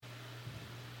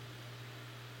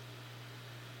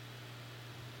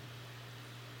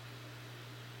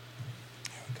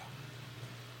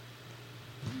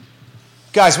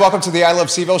Guys, welcome to the I Love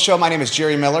CVille show. My name is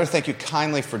Jerry Miller. Thank you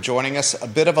kindly for joining us. A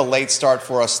bit of a late start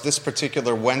for us this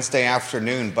particular Wednesday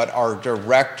afternoon, but our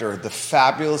director, the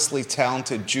fabulously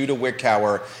talented Judah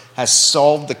Wickhauer, has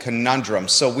solved the conundrum.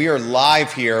 So we are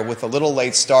live here with a little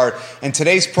late start, and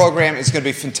today's program is going to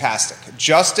be fantastic.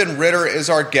 Justin Ritter is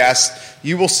our guest.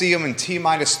 You will see him in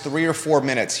T-minus 3 or 4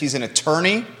 minutes. He's an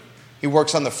attorney. He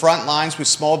works on the front lines with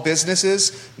small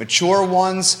businesses, mature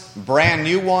ones, brand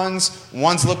new ones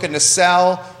looking to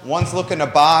sell, one's looking to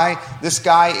buy. This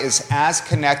guy is as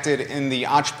connected in the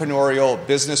entrepreneurial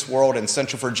business world in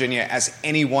Central Virginia as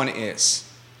anyone is.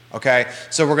 Okay?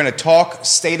 So we're going to talk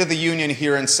State of the Union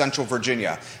here in Central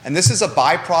Virginia. And this is a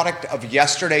byproduct of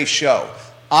yesterday's show.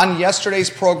 On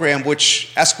yesterday's program,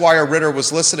 which Esquire Ritter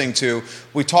was listening to,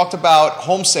 we talked about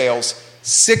home sales.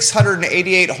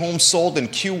 688 homes sold in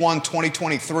Q1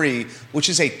 2023, which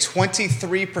is a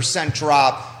 23%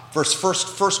 drop versus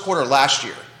first quarter last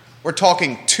year. We're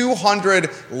talking 200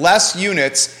 less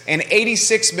units and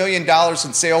 $86 million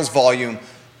in sales volume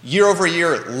year over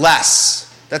year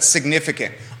less. That's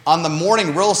significant. On the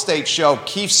morning real estate show,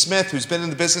 Keith Smith, who's been in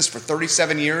the business for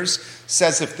 37 years,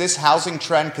 says if this housing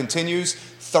trend continues,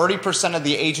 30% of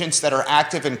the agents that are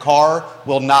active in CAR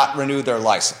will not renew their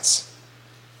license.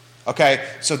 Okay,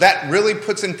 so that really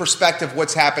puts in perspective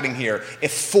what's happening here.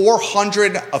 If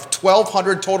 400 of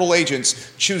 1,200 total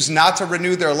agents choose not to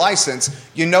renew their license,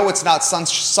 you know it's not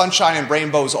sunshine and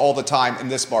rainbows all the time in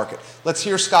this market. Let's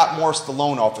hear Scott Morris, the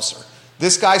loan officer.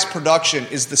 This guy's production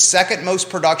is the second most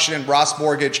production in Ross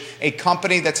Mortgage, a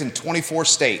company that's in 24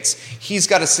 states. He's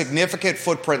got a significant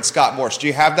footprint, Scott Morris. Do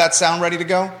you have that sound ready to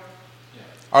go? Yeah.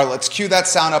 All right, let's cue that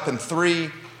sound up in 3,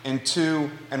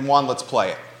 2, 1. Let's play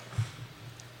it.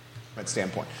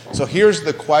 Standpoint. So here's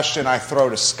the question I throw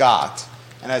to Scott,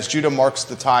 and as Judah marks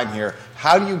the time here,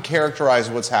 how do you characterize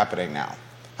what's happening now?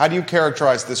 How do you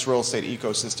characterize this real estate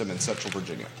ecosystem in Central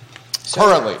Virginia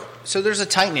currently? So there's a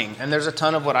tightening, and there's a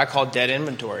ton of what I call dead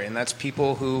inventory, and that's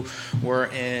people who were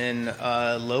in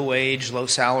low-wage,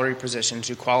 low-salary positions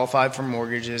who qualified for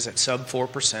mortgages at sub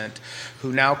 4%,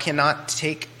 who now cannot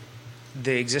take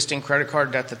the existing credit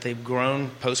card debt that they've grown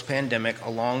post-pandemic,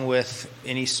 along with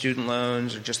any student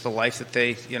loans or just the life that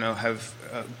they, have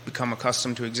become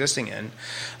accustomed to existing in,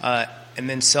 and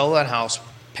then sell that house,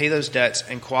 pay those debts,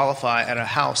 and qualify at a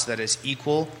house that is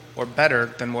equal or better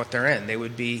than what they're in. They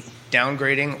would be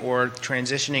downgrading or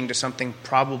transitioning to something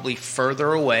probably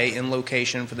further away in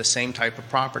location for the same type of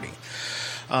property.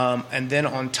 And then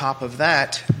on top of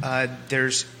that,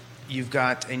 you've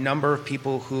got a number of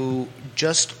people who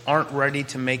just aren't ready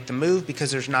to make the move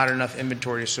because there's not enough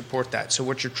inventory to support that. So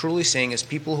what you're truly seeing is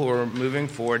people who are moving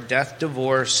for death,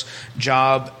 divorce,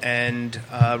 job, and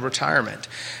retirement.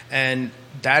 And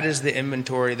that is the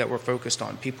inventory that we're focused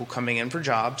on, people coming in for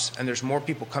jobs. And there's more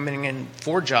people coming in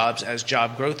for jobs as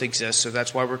job growth exists. So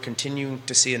that's why we're continuing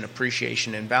to see an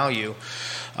appreciation in value.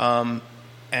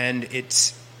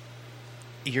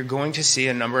 You're going to see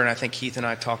a number, and I think Keith and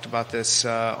I talked about this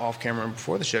off camera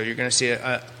before the show, you're going to see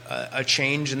a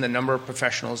change in the number of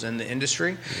professionals in the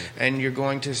industry, and you're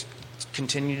going to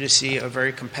continue to see a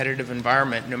very competitive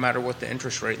environment no matter what the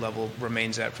interest rate level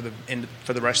remains at for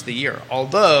the rest of the year.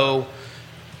 Although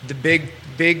the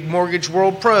big mortgage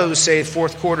world pros say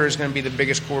fourth quarter is going to be the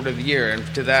biggest quarter of the year, and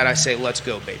to that I say, let's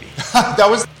go, baby.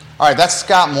 All right, that's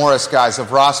Scott Morris, guys,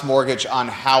 of Ross Mortgage on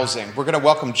housing. We're going to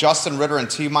welcome Justin Ritter in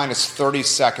T-minus 30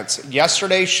 seconds.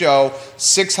 Yesterday's show,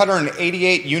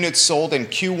 688 units sold in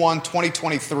Q1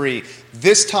 2023.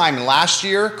 This time last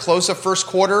year, close of first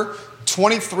quarter,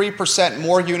 23%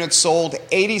 more units sold,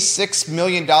 $86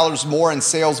 million more in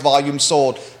sales volume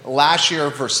sold last year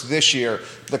versus this year.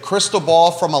 The crystal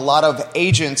ball from a lot of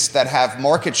agents that have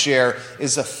market share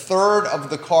is a third of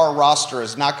the CAR roster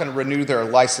is not going to renew their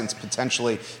license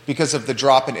potentially because of the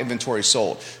drop in inventory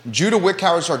sold. Judah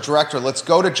Wickhauer is our director. Let's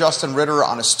go to Justin Ritter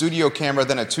on a studio camera,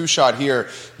 then a two-shot here.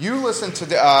 You listened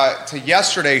to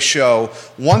yesterday's show.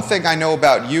 One thing I know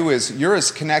about you is you're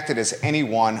as connected as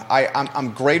anyone.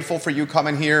 I'm grateful for you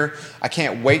coming here. I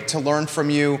can't wait to learn from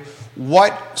you.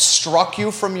 What struck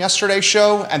you from yesterday's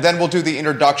show? And then we'll do the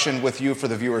introduction with you for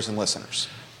the viewers and listeners.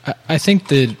 I think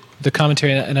the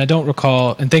commentary, and I don't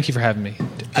recall, and thank you for having me.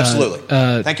 Absolutely.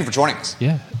 Thank you for joining us.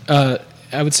 Yeah.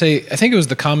 I would say, I think it was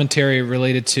the commentary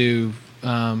related to,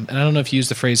 and I don't know if you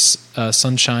used the phrase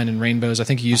sunshine and rainbows. I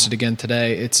think you used it again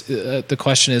today. It's the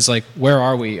question is like, where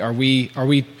are we? Are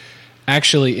we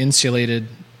actually insulated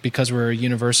because we're a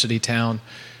university town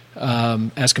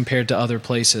as compared to other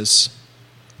places?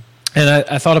 And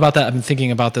I thought about that. I've been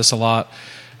thinking about this a lot.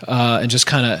 and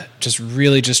just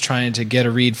really trying to get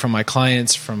a read from my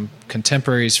clients, from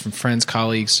contemporaries, from friends,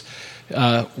 colleagues,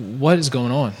 what is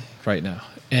going on right now.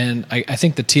 And I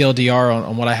think the TLDR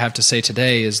on what I have to say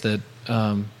today is that,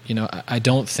 I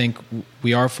don't think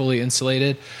we are fully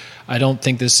insulated. I don't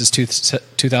think this is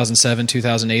 2007,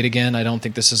 2008 again. I don't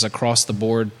think this is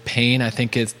across-the-board pain. I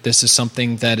think this is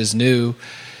something that is new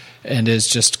and is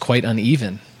just quite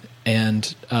uneven.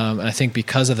 And I think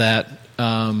because of that,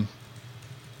 I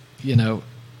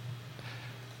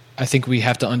think we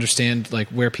have to understand like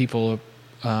where people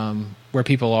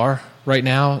are right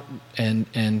now,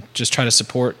 and just try to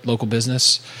support local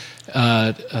business,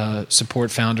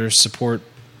 support founders, support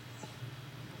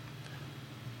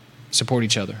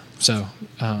each other. So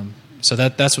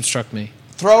that's what struck me.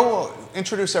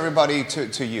 Introduce everybody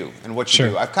to you and what you Sure.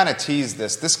 do. I've kind of teased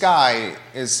this. This guy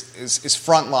is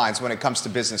front lines when it comes to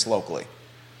business locally.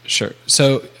 Sure.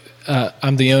 So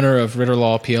I'm the owner of Ritter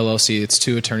Law PLLC. It's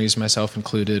 2 attorneys, myself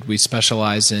included. We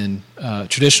specialize in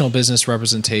traditional business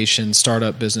representation,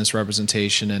 startup business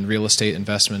representation, and real estate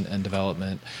investment and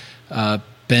development.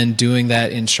 Been doing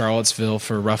that in Charlottesville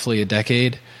for roughly a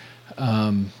decade.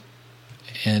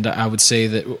 And I would say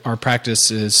that our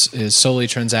practice is solely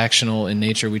transactional in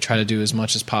nature. We try to do as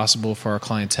much as possible for our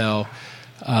clientele.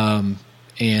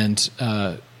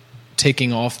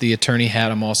 Taking off the attorney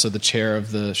hat, I'm also the chair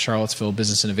of the Charlottesville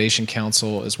Business Innovation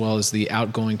Council, as well as the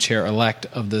outgoing chair-elect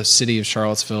of the City of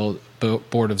Charlottesville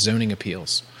Board of Zoning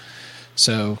Appeals.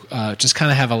 So just kind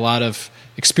of have a lot of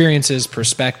experiences,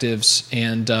 perspectives,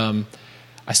 and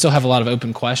I still have a lot of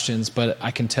open questions, but I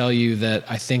can tell you that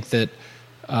I think that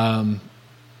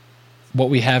what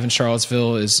we have in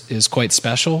Charlottesville is quite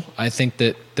special. I think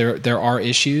that there are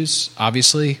issues,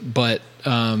 obviously, but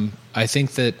I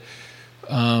think that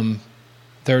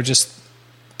there are just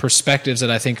perspectives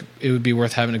that I think it would be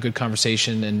worth having a good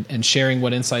conversation and sharing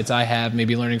what insights I have,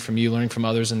 maybe learning from you, learning from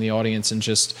others in the audience, and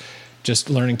just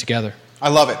learning together. I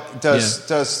love it.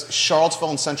 Does Charlottesville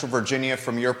and Central Virginia,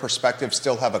 from your perspective,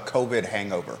 still have a COVID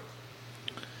hangover?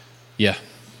 Yeah.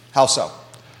 How so?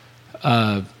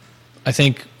 I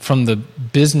think from the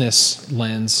business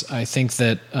lens, I think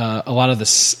that a lot of the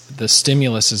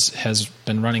stimulus has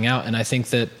been running out, and I think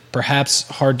that perhaps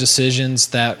hard decisions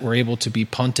that were able to be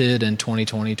punted in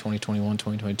 2020, 2021,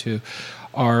 2022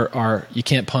 are you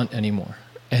can't punt anymore.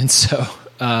 And so,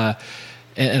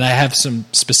 and I have some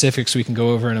specifics we can go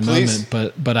over in a Please.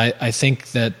 moment, but I think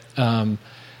that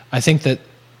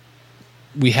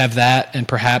we have that, and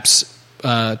perhaps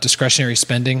discretionary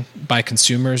spending by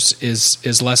consumers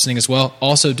is lessening as well,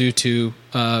 also due to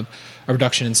a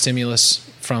reduction in stimulus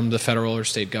from the federal or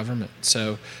state government.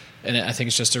 So, and I think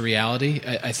it's just a reality.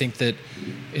 I think that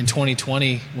in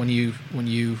 2020, when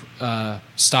you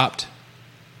stopped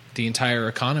the entire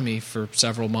economy for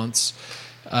several months,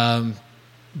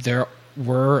 there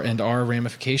were and are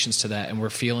ramifications to that, and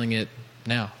we're feeling it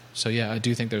now. So yeah, I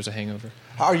do think there's a hangover.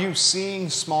 Are you seeing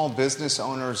small business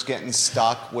owners getting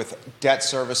stuck with debt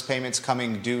service payments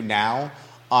coming due now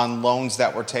on loans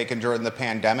that were taken during the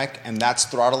pandemic, and that's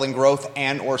throttling growth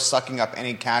and or sucking up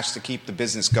any cash to keep the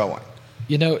business going?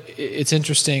 You know, it's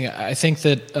interesting. I think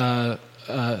that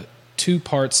 2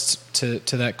 parts to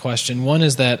that question. One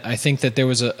is that I think that there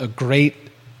was a great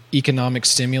economic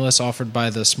stimulus offered by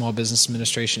the Small Business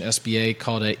Administration, SBA,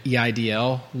 called a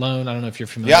EIDL loan. I don't know if you're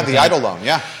familiar with that. Yeah, the EIDL loan,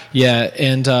 yeah. Yeah,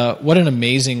 and what an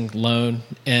amazing loan.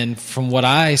 And from what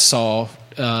I saw,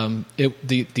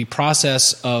 the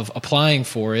process of applying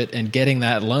for it and getting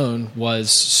that loan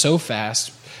was so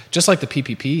fast, just like the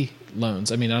PPP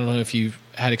loans. I mean, I don't know if you've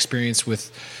had experience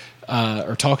with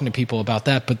or talking to people about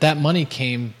that, but that money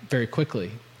came very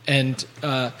quickly. And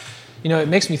it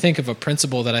makes me think of a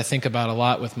principle that I think about a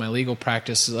lot with my legal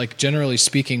practice. Like, generally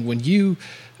speaking, when you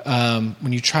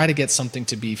try to get something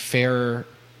to be fairer,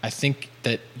 I think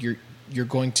that you're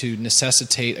going to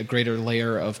necessitate a greater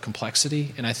layer of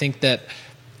complexity. And I think that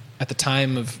at the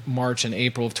time of March and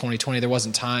April of 2020, there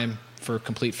wasn't time for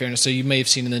complete fairness. So you may have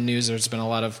seen in the news there's been a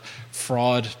lot of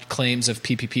fraud claims of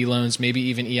PPP loans, maybe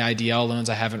even EIDL loans.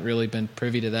 I haven't really been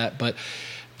privy to that, but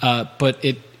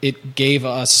it gave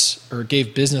us, or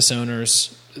gave business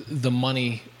owners, the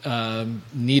money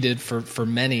needed for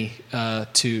many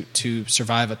to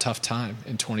survive a tough time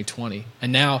in 2020.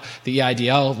 And now the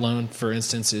EIDL loan, for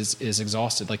instance, is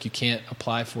exhausted. Like, you can't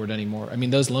apply for it anymore. I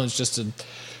mean, those loans, just to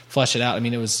flesh it out, I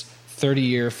mean, it was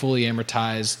 30-year, fully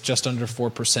amortized, just under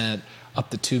 4%, up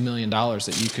to $2 million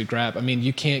that you could grab. I mean,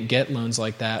 you can't get loans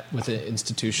like that with an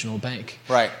institutional bank.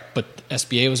 Right. But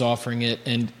SBA was offering it,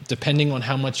 and depending on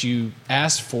how much you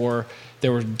asked for,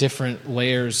 there were different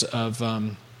layers of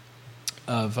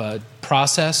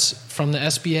process from the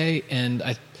SBA.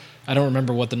 And I don't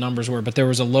remember what the numbers were, but there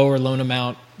was a lower loan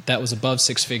amount that was above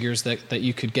six figures that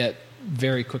you could get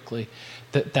very quickly.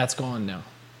 That's gone now.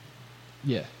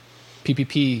 Yeah.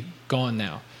 PPP gone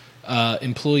now.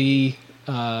 Employee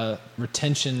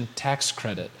retention tax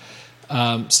credit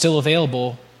still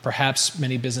available. Perhaps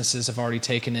many businesses have already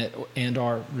taken it and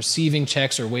are receiving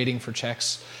checks or waiting for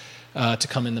checks to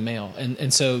come in the mail.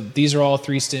 And so these are all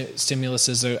three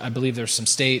stimuluses. I believe there's some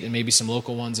state and maybe some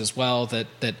local ones as well that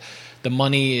the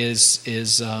money is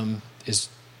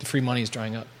the free money is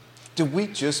drying up. Do we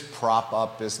just prop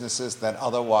up businesses that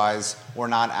otherwise were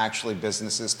not actually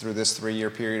businesses through this 3-year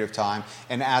period of time?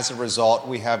 And as a result,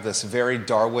 we have this very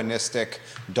Darwinistic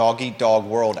dog-eat-dog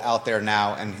world out there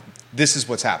now, and this is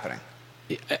what's happening.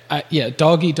 Yeah,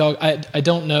 dog-eat-dog. I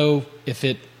don't know if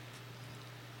it...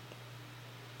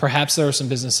 Perhaps there are some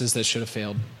businesses that should have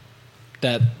failed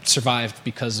that survived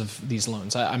because of these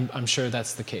loans. I'm sure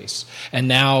that's the case. And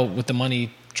now with the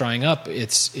money drying up,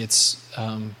 there's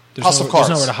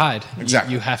nowhere to hide.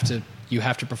 Exactly. You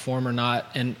have to perform or not.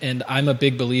 And I'm a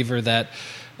big believer that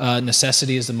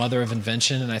necessity is the mother of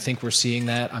invention, and I think we're seeing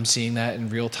that. I'm seeing that in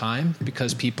real time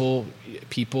because people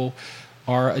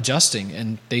are adjusting,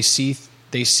 and they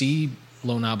see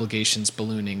loan obligations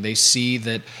ballooning. They see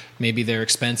that maybe their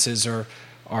expenses are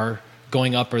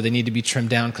going up or they need to be trimmed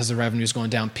down because the revenue is going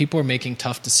down. People are making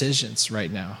tough decisions right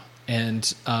now,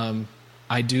 and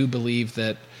I do believe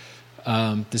that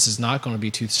this is not going to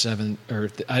be 2007, or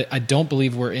I don't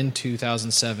believe we're in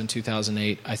 2007,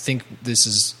 2008. I think this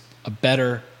is a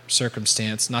better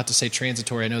circumstance. Not to say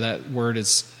transitory. I know that word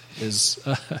is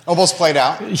almost played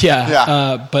out.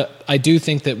 Yeah. But I do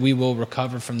think that we will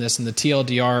recover from this. And the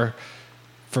TLDR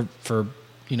for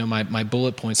my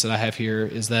bullet points that I have here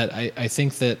is that I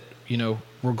think that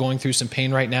we're going through some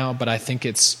pain right now, but I think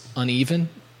it's uneven,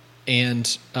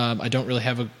 and I don't really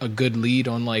have a good lead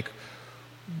on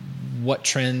what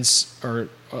trends are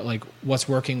what's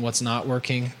working, what's not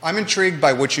working. I'm intrigued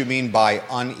by what you mean by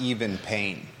uneven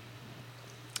pain.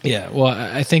 Yeah, well,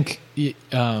 I think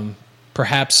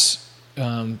perhaps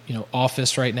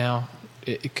office right now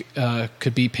it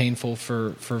could be painful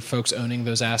for folks owning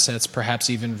those assets. Perhaps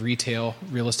even retail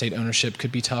real estate ownership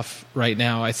could be tough right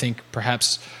now. I think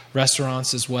perhaps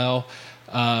restaurants as well,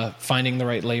 finding the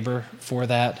right labor for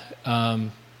that.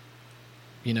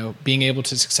 Being able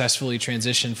to successfully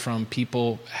transition from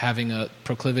people having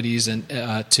proclivities and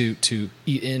to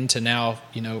eat in to now,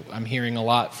 I'm hearing a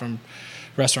lot from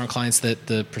restaurant clients that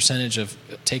the percentage of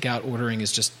takeout ordering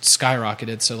is just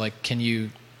skyrocketed. So can you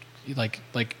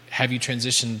have you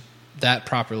transitioned that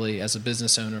properly as a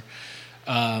business owner?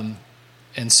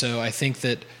 And so I think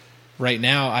that right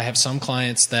now I have some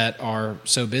clients that are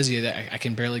so busy that I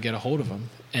can barely get a hold of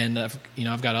them. And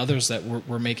I've got others that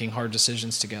we're making hard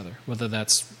decisions together, whether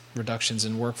that's reductions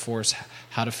in workforce,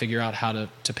 how to figure out how to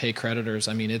pay creditors.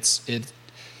 I mean, these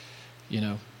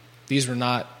were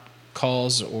not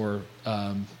calls or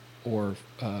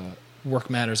work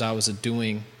matters I was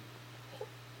doing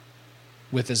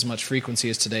with as much frequency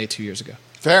as today 2 years ago.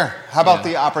 Fair. How about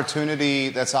the opportunity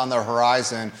that's on the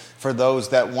horizon for those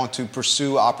that want to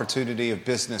pursue opportunity of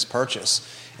business purchase?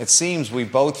 It seems we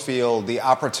both feel the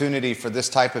opportunity for this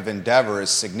type of endeavor is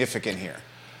significant here.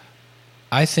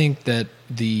 I think that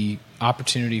the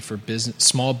opportunity for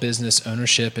small business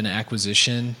ownership and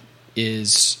acquisition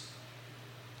is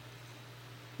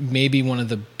maybe one of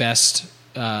the best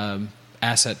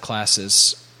asset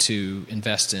classes to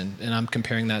invest in. And I'm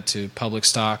comparing that to public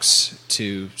stocks,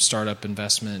 to startup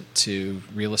investment, to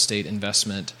real estate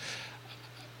investment.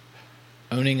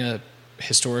 Owning a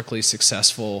historically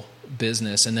successful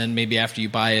business, and then maybe after you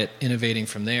buy it, innovating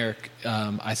from there,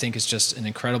 I think is just an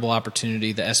incredible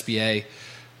opportunity. The SBA,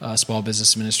 Small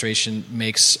Business Administration,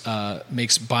 makes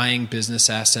buying business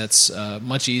assets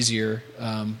much easier,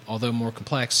 although more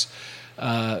complex,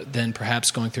 than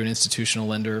perhaps going through an institutional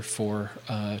lender for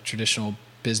traditional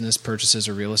business purchases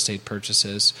or real estate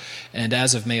purchases. And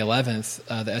as of May 11th,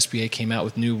 the SBA came out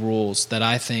with new rules that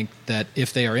I think that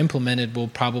if they are implemented, we'll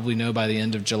probably know by the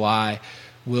end of July,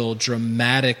 will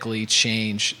dramatically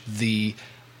change the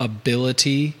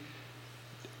ability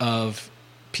of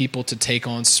people to take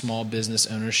on small business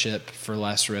ownership for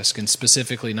less risk. And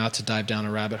specifically, not to dive down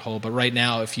a rabbit hole, but right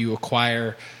now, if you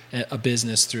acquire a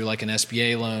business through an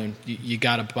SBA loan, you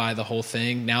got to buy the whole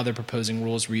thing. Now they're proposing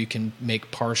rules where you can make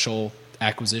partial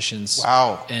acquisitions.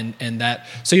 Wow. And that,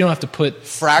 so you don't have to put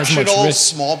fractional as much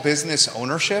risk. small business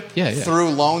ownership Yeah. through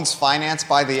loans financed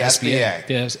by the SBA.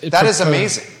 Yeah, that is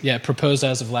amazing. Yeah, proposed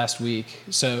as of last week.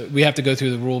 So we have to go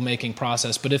through the rulemaking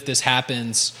process. But if this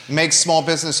happens, makes small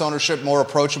business ownership more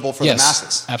approachable for the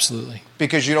masses. Absolutely.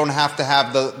 Because you don't have to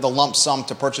have the lump sum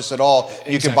to purchase it all.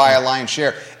 You can buy a lion's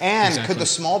share. And could the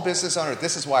small business owner,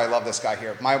 this is why I love this guy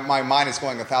here. My mind is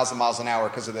going 1,000 miles an hour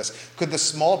because of this. Could the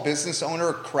small business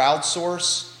owner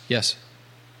crowdsource yes,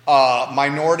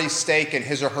 minority stake in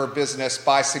his or her business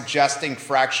by suggesting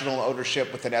fractional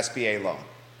ownership with an SBA loan?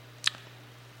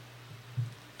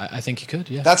 I think you could,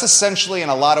 yeah. That's essentially, in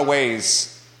a lot of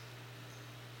ways,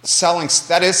 selling.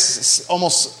 That is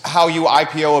almost how you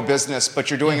IPO a business, but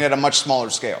you're doing it at a much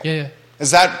smaller scale. Yeah.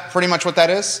 Is that pretty much what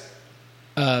that is?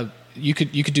 You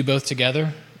could do both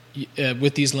together.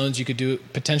 With these loans, you could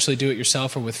potentially do it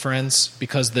yourself or with friends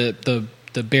because the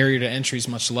barrier to entry is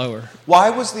much lower. Why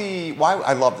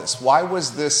I love this. Why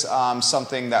was this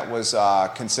something that was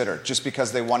considered? Just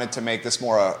because they wanted to make this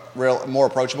more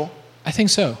approachable? I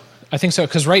think so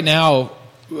because right now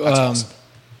awesome.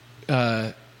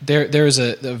 There is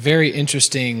a very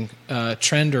interesting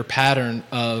trend or pattern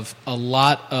of a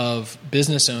lot of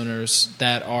business owners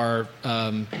that are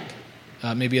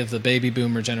maybe of the baby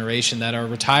boomer generation that are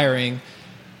retiring,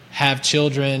 have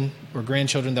children or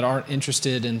grandchildren that aren't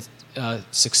interested in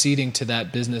succeeding to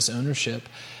that business ownership,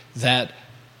 that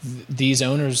these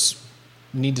owners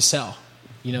need to sell.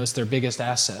 It's their biggest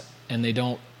asset, and they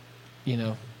don't,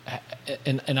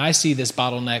 and I see this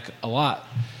bottleneck a lot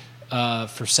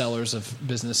for sellers of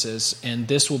businesses, and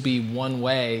this will be one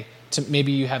way to,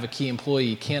 maybe you have a key employee,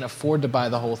 you can't afford to buy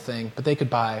the whole thing, but they could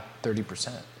buy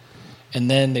 30%. And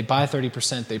then they buy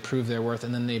 30%, they prove their worth,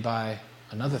 and then they buy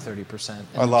another 30%. And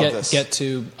I love this. Get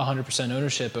to 100%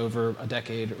 ownership over a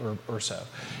decade or so.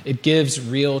 It gives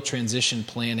real transition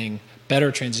planning,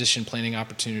 better transition planning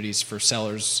opportunities for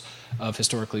sellers of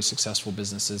historically successful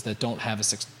businesses that don't have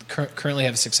currently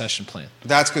have a succession plan.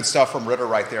 That's good stuff from Ritter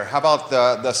right there. How about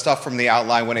the stuff from the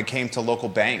outline when it came to local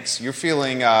banks? You're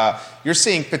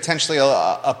seeing potentially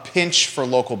a pinch for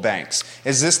local banks.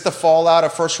 Is this the fallout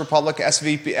of First Republic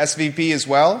SVP as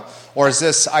well? Or is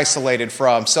this isolated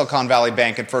from Silicon Valley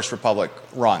Bank and First Republic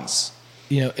runs?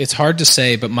 It's hard to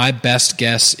say, but my best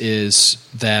guess is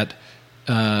that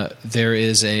there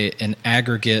is an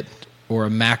aggregate or a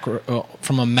macro,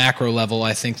 from a macro level.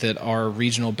 I think that our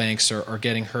regional banks are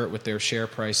getting hurt with their share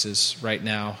prices right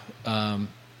now,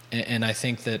 and I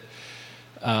think that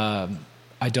I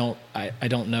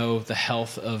don't know the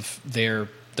health of their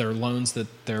loans that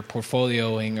they're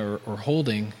portfolioing or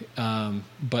holding,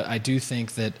 but I do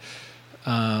think that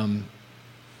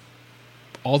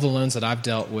all the loans that I've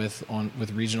dealt with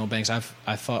with regional banks, I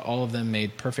thought all of them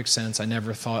made perfect sense. I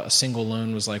never thought a single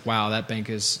loan was like, wow, that bank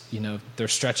is, they're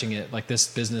stretching it. Like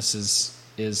this business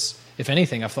is if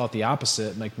anything, I've thought the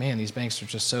opposite. Like, man, these banks are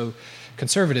just so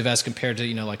conservative as compared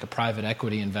to, like a private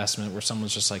equity investment where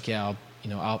someone's just like, yeah,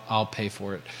 I'll pay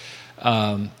for it.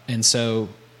 And so,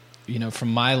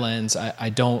 from my lens,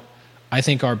 I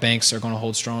think our banks are going to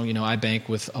hold strong. I bank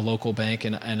with a local bank,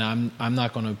 and I'm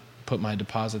not going to put my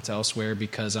deposits elsewhere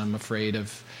because I'm afraid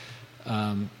of,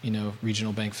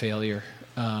 regional bank failure.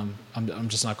 I'm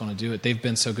just not going to do it. They've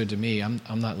been so good to me. I'm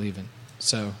not leaving.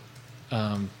 So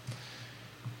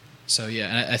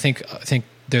yeah, I think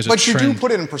there's a trend. But you do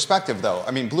put it in perspective, though.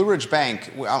 I mean, Blue Ridge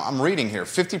Bank, I'm reading here,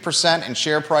 50% in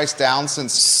share price down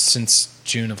since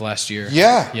June of last year.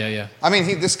 Yeah. I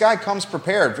mean, this guy comes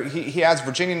prepared. He has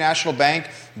Virginia National Bank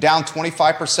down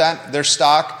 25% their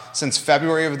stock since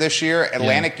February of this year.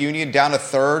 Atlantic Union down a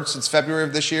third since February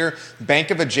of this year.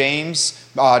 Bank of a James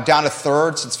down a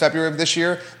third since February of this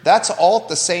year. That's all at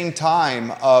the same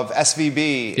time of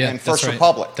SVB and First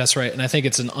Republic. That's right. And I think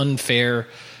it's an unfair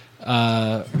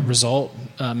result.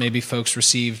 Maybe folks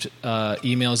received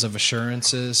emails of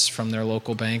assurances from their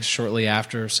local banks shortly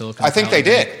after Silicon Valley. I think they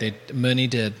did. Many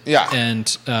did. Yeah.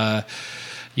 And I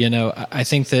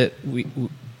think that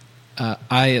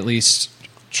I at least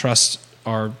trust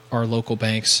our local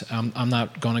banks. I'm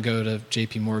not going to go to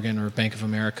J.P. Morgan or Bank of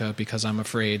America because I'm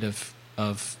afraid of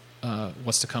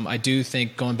what's to come. I do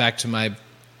think, going back to my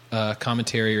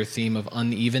commentary or theme of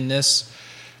unevenness,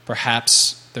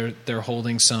 perhaps they're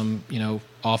holding some,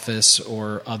 office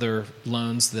or other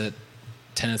loans that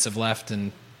tenants have left,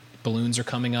 and balloons are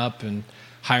coming up, and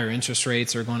higher interest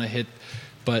rates are going to hit.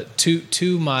 But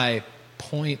to my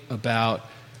point about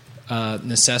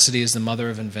necessity is the mother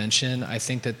of invention, I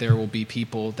think that there will be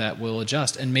people that will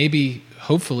adjust and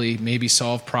hopefully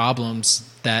solve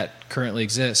problems that currently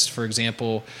exist. For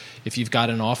example, if you've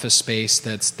got an office space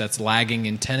that's lagging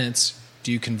in tenants,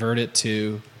 do you convert it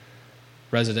to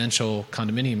residential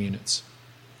condominium units?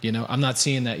 I'm not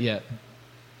seeing that yet.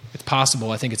 It's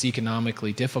possible. I think it's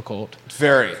economically difficult.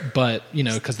 Very. But,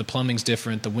 because the plumbing's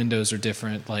different, the windows are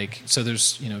different, so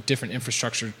there's, different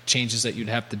infrastructure changes that you'd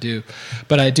have to do.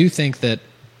 But I do think that,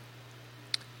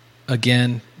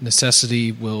 again,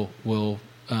 necessity will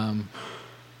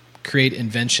create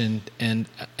invention. And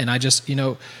I just,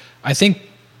 I think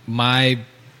my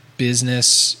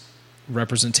business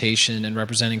representation and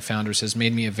representing founders has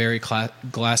made me a very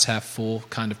glass half full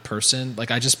kind of person.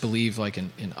 I just believe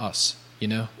in us,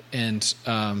 and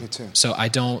me too. So I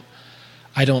don't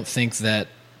think that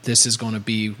this is going to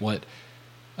be what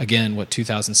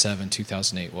 2007,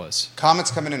 2008 was.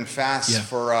 Comments coming in fast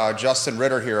for Justin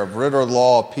Ritter here of Ritter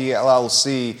Law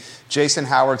PLLC. Jason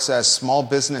Howard says small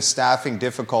business staffing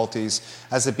difficulties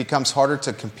as it becomes harder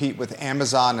to compete with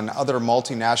Amazon and other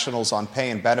multinationals on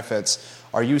pay and benefits.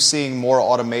 Are you seeing more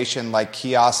automation like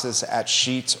kiosks at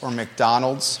Sheetz or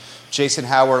McDonald's? Jason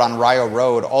Howard on Rio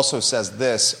Road also says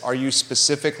this. You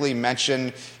specifically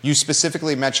mentioned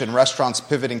restaurants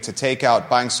pivoting to takeout,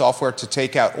 buying software to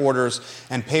take out orders,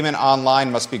 and payment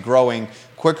online must be growing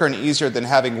quicker and easier than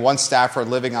having one staffer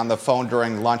living on the phone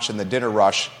during lunch and the dinner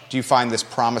rush. Do you find this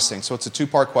promising? So it's a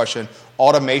two-part question.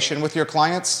 Automation with your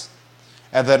clients,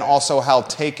 and then also how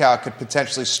takeout could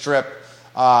potentially strip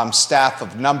staff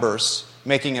of numbers,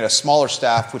 making it a smaller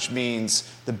staff, which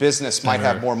means the business might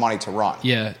have more money to run.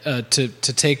 Yeah, to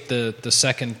take the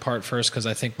second part first, because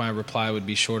I think my reply would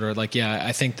be shorter.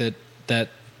 I think that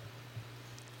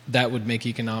would make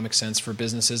economic sense for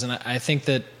businesses. And I think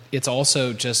that it's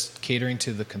also just catering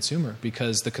to the consumer,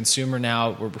 because the consumer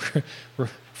now, we're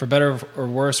for better or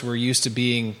worse, we're used to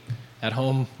being at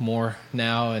home more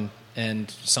now,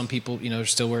 and some people, are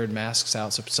still wearing masks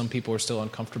out. So some people are still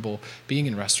uncomfortable being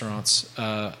in restaurants.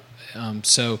 I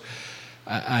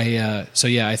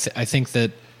think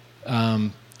that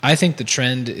I think the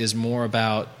trend is more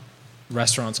about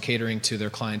restaurants catering to their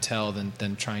clientele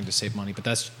than trying to save money. But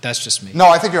that's just me. No,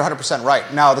 I think you're 100% right.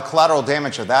 Now, the collateral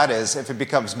damage of that is if it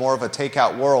becomes more of a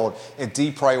takeout world, it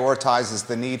deprioritizes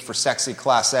the need for sexy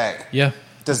Class A. Yeah.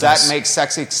 Does that make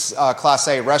sexy Class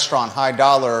A restaurant, high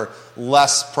dollar,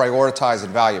 less prioritized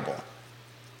and valuable?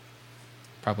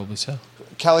 Probably so.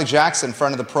 Kelly Jackson,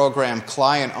 friend of the program,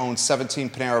 client owns 17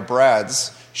 Panera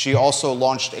Breads. She also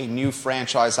launched a new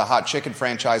franchise, a hot chicken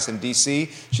franchise in D.C.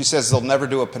 She says they'll never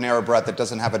do a Panera Bread that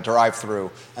doesn't have a drive-through,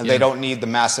 and they don't need the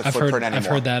massive footprint anymore. I've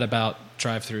heard that about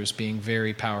drive-thrus being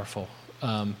very powerful.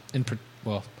 So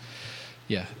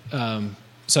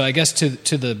I guess to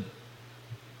the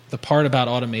part about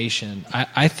automation,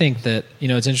 I think that,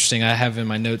 it's interesting. I have in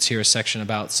my notes here a section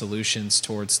about solutions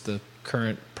towards the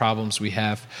current problems we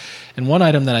have. And one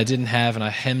item that I didn't have, and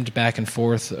I went back and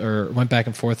forth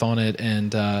on it,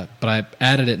 but I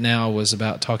added it now, was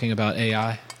about talking about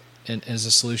AI and as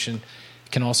a solution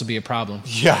can also be a problem.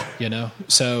 Yeah.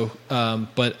 So,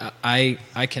 but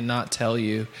I cannot tell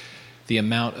you the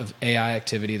amount of AI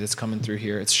activity that's coming through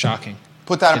here. It's shocking.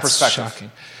 Put that in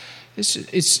perspective. It's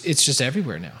shocking. It's just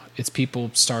everywhere now. It's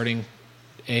people starting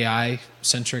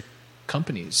AI-centric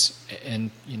companies,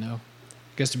 and I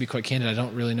guess to be quite candid, I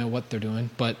don't really know what they're doing,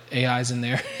 but AI's in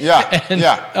there.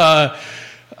 Yeah,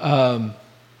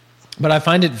 but I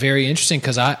find it very interesting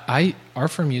because our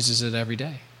firm uses it every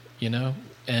day,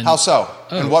 And how so?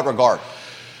 In what regard?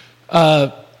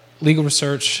 Legal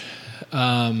research.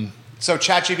 So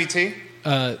ChatGPT?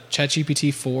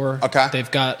 ChatGPT 4. Okay.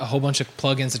 They've got a whole bunch of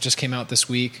plugins that just came out this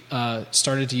week.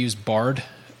 Started to use Bard,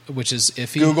 which is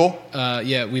iffy. Google?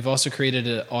 We've also created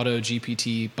an auto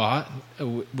GPT bot,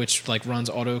 which runs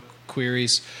auto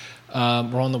queries. We're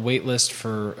on the wait list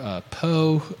for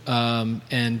Poe,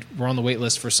 and we're on the wait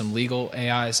list for some legal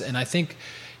AIs. And I think,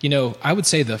 I would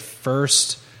say the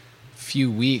first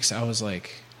few weeks, I was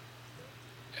like,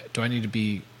 do I need to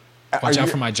be watch out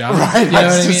for my job? Right, you know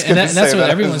what I mean? And that's what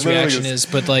everyone's really reaction is.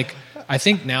 But I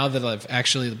think now that I've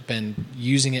actually been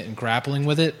using it and grappling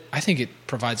with it, I think it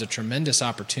provides a tremendous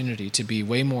opportunity to be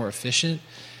way more efficient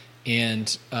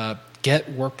and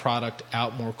get work product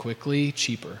out more quickly,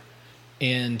 cheaper.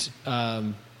 And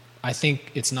I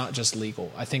think it's not just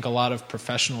legal. I think a lot of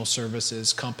professional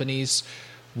services companies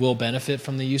will benefit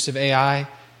from the use of AI.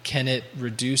 Can it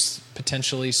reduce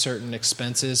potentially certain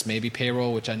expenses, maybe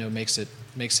payroll, which I know makes it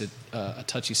a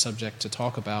touchy subject to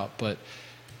talk about, but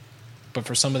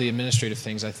for some of the administrative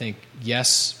things, I think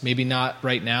yes, maybe not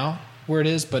right now where it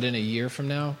is, but in a year from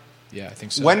now, yeah, I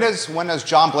think so. When does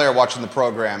John Blair watching the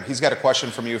program? He's got a question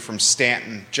from you from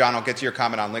Stanton. John, I'll get to your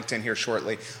comment on LinkedIn here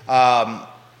shortly.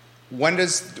 What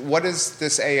is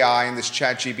this AI and this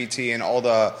ChatGPT and all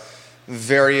the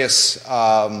various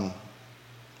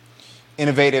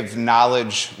innovative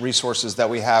knowledge resources that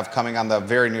we have coming on the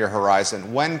very near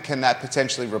horizon, when can that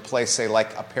potentially replace, say,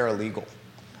 like a paralegal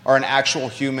or an actual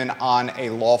human on a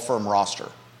law firm roster?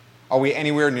 Are we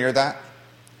anywhere near that?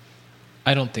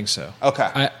 I don't think so.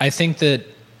 Okay. I think that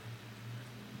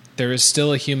there is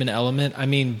still a human element. I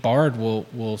mean, Bard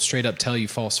will straight up tell you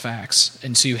false facts,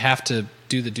 and so you have to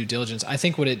do the due diligence. I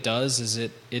think what it does is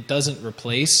it doesn't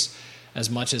replace as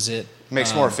much as it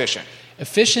makes more efficient.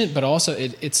 Efficient, but also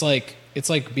it's like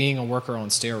being a worker on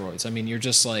steroids. I mean, you're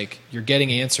just like you're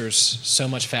getting answers so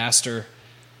much faster,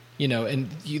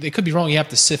 and they could be wrong. You have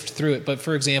to sift through it. But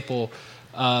for example,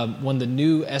 when the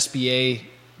new SBA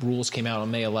rules came out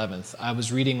on May 11th, I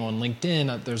was reading on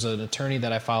LinkedIn, there's an attorney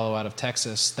that I follow out of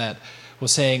Texas that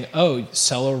was saying, oh,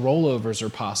 seller rollovers are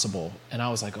possible. And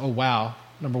I was like, oh, wow.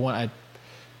 Number one, I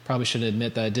probably should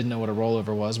admit that I didn't know what a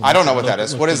rollover was. I don't know what that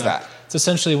is. What is that? It's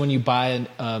essentially when you buy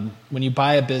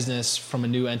a business from a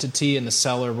new entity and the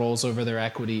seller rolls over their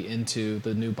equity into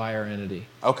the new buyer entity.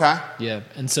 Okay. Yeah,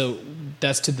 and so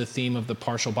that's to the theme of the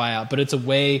partial buyout. But it's a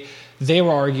way, they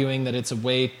were arguing that it's a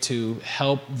way to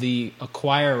help the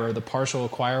acquirer, the partial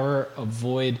acquirer,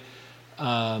 avoid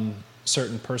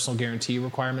certain personal guarantee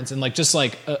requirements, and just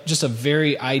a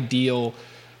very ideal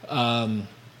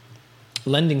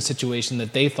lending situation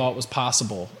that they thought was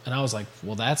possible. And I was like,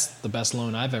 well, that's the best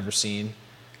loan I've ever seen.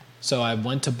 So I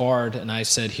went to Bard and I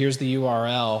said, here's the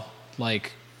URL,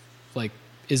 like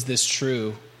is this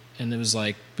true? And it was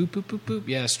like, boop, boop, boop, boop,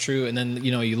 yeah, it's true. And then,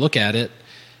 you look at it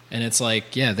and it's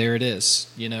like, yeah, there it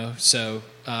is, so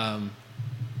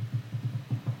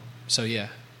yeah.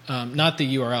 Not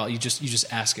the URL, you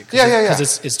just ask it.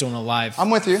 Because it's doing a live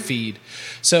I'm with you. feed.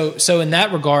 So in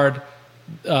that regard,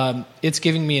 it's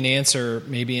giving me an answer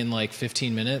maybe in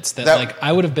 15 minutes that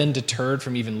I would have been deterred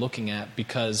from even looking at,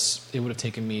 because it would have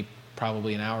taken me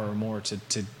probably an hour or more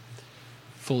to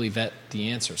fully vet the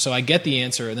answer. So I get the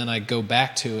answer and then I go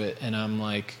back to it and I'm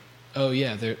like, oh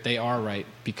yeah, they are right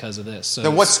because of this. So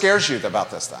then what scares you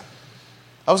about this then?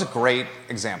 That was a great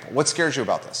example. What scares you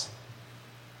about this?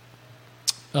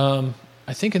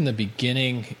 I think in the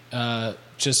beginning,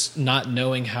 just not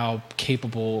knowing how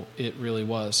capable it really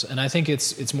was. And I think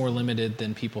it's more limited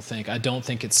than people think. I don't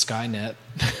think it's Skynet,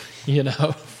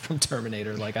 from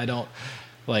Terminator.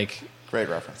 Great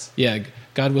reference. Yeah,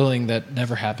 God willing that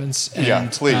never happens. And, yeah,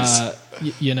 please.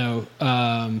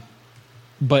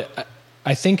 But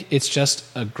I think it's just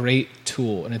a great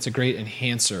tool and it's a great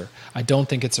enhancer. I don't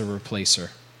think it's a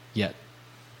replacer yet.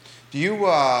 Do you,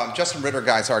 Justin Ritter,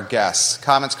 guys, our guest,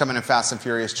 comments coming in fast and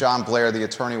furious. John Blair, the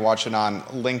attorney watching on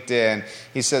LinkedIn,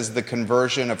 he says the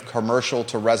conversion of commercial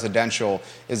to residential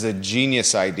is a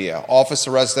genius idea. Office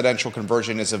to residential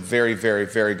conversion is a very, very,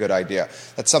 very good idea.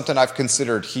 That's something I've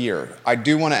considered here. I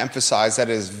do want to emphasize that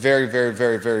it is very, very,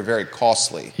 very, very, very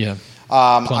costly. Yeah.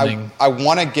 I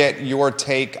want to get your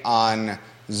take on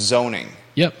zoning.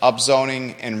 Yep.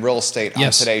 Upzoning and real estate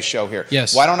on today's show here.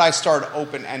 Yes. Why don't I start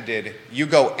open-ended? You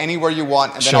go anywhere you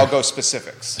want, and then I'll go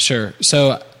specifics. Sure.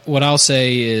 So what I'll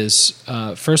say is,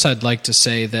 first I'd like to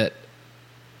say that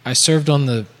I served on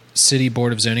the City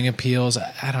Board of Zoning Appeals.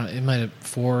 I don't know, it might have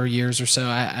 4 years or so.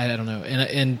 I don't know.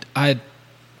 And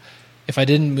if I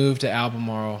didn't move to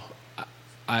Albemarle,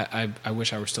 I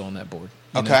wish I were still on that board.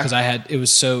 Okay. Because it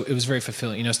was very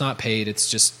fulfilling. It's not paid. It's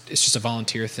just a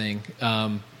volunteer thing.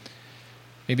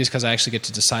 Maybe it's because I actually get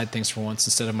to decide things for once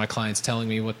instead of my clients telling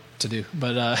me what to do.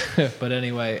 But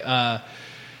anyway,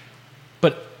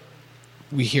 but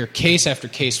we hear case after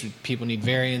case where people need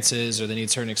variances or they need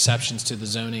certain exceptions to the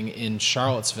zoning in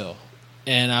Charlottesville.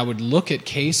 And I would look at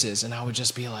cases and I would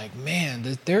just be like,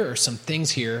 man, there are some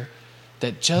things here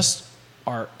that just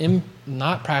are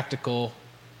not practical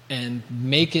and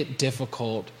make it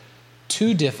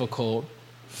too difficult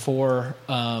for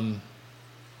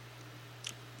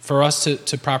us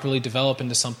to properly develop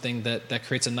into something that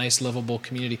creates a nice, livable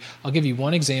community. I'll give you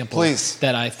one example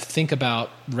that I think about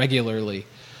regularly.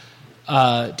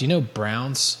 Do you know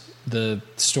Brown's, the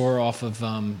store off of,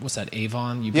 what's that,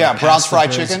 Avon? Brown's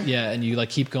Fried Chicken. Yeah, and you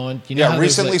keep going. You know how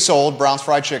recently sold Brown's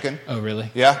Fried Chicken. Oh, really?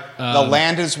 Yeah, the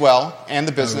land as well, and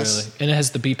the business. Oh, really? And it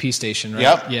has the BP station, right?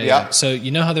 Yep. Yeah. So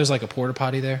you know how there's like a porta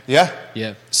potty there? Yeah.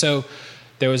 Yeah. So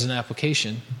there was an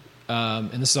application,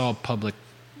 and this is all public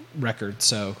record,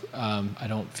 so I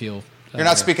don't feel you're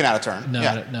not speaking out of turn.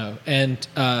 No. And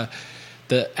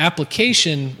the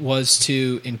application was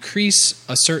to increase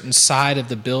a certain side of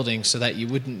the building so that you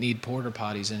wouldn't need porta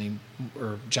potties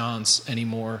or Johns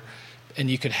anymore, and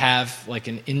you could have like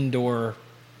an indoor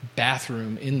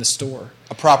bathroom in the store,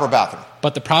 a proper bathroom.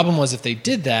 But the problem was if they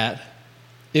did that,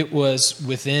 it was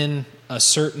within a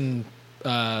certain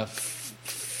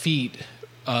feet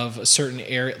of a certain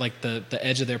area, like the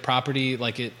edge of their property,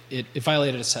 like it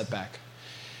violated a setback.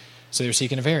 So they were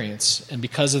seeking a variance. And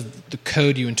because of the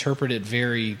code, you interpret it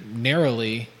very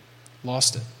narrowly,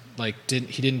 lost it. Like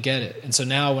he didn't get it. And so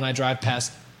now when I drive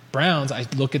past Browns, I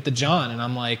look at the John and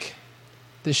I'm like,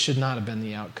 this should not have been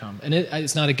the outcome. And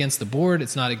it's not against the board.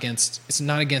 It's not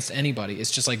against anybody.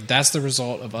 It's just like that's the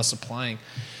result of us applying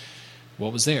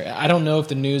what was there. I don't know if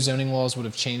the new zoning laws would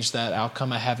have changed that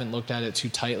outcome. I haven't looked at it too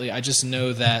tightly. I just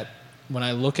know that when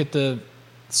I look at the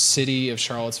city of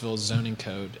Charlottesville's zoning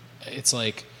code, it's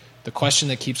like the question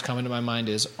that keeps coming to my mind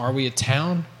is, are we a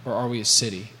town or are we a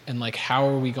city? And like, how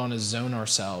are we going to zone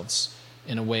ourselves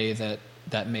in a way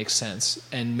that makes sense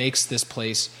and makes this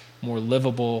place more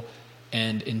livable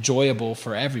and enjoyable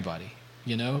for everybody,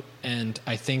 you know? And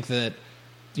I think that,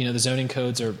 you know, the zoning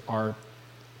codes are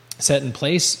set in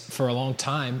place for a long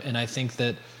time, and I think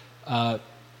that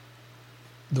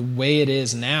the way it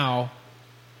is now,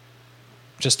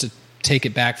 just to take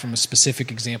it back from a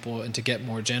specific example and to get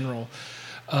more general,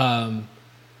 I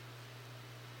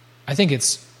think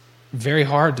it's very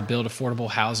hard to build affordable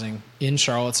housing in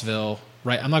Charlottesville,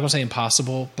 right? I'm not going to say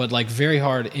impossible, but like very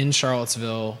hard in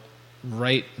Charlottesville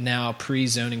right now,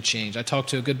 pre-zoning change. I talked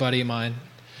to a good buddy of mine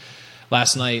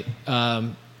last night,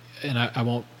 and I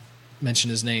won't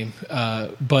mention his name,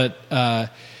 but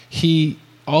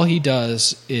all he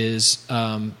does is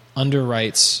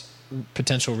underwrites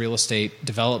potential real estate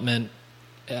development,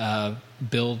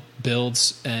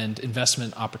 builds and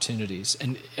investment opportunities.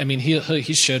 And I mean,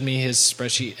 he showed me his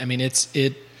spreadsheet. I mean, it's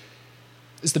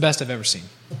the best I've ever seen.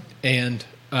 And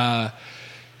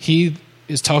he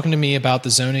is talking to me about the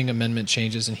zoning amendment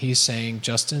changes, and he's saying,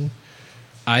 Justin,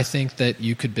 I think that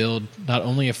you could build not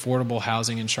only affordable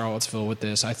housing in Charlottesville with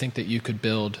this, I think that you could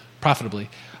build profitably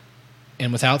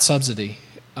and without subsidy.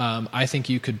 I think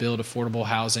you could build affordable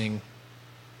housing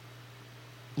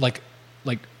like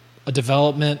a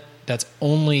development that's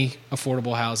only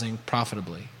affordable housing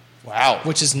profitably. Wow.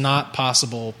 Which is not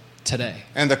possible today.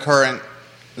 And the current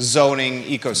zoning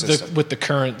ecosystem. With the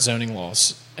current zoning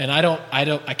laws. And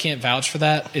I can't vouch for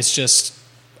that. It's just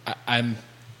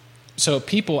so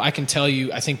people, I can tell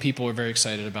you, I think people are very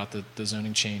excited about the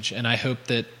zoning change, and I hope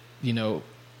that, you know,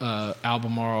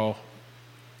 Albemarle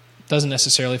doesn't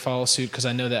necessarily follow suit, because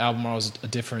I know that Albemarle is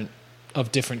different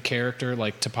character,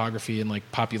 like topography and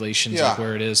like populations of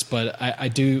where it is. But I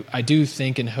do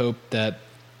think and hope that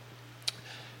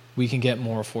we can get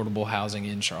more affordable housing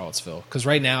in Charlottesville, because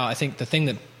right now I think the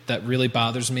thing that really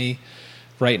bothers me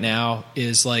right now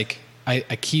is like I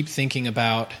keep thinking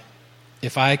about,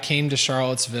 if I came to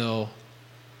Charlottesville,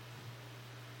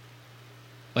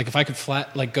 like if I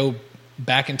could go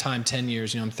back in time 10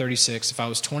 years, you know, I'm 36. If I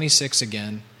was 26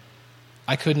 again,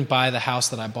 I couldn't buy the house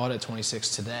that I bought at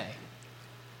 26 today.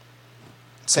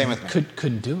 Same with me.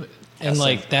 Couldn't do it. And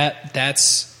like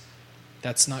that's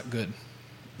not good,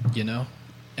 you know?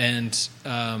 And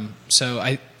so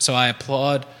I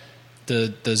applaud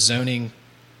the zoning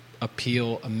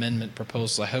appeal amendment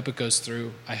proposal. I hope it goes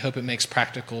through. I hope it makes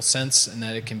practical sense and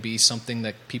that it can be something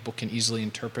that people can easily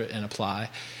interpret and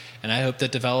apply. And I hope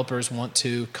that developers want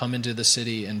to come into the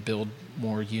city and build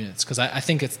more units, because I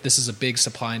think this is a big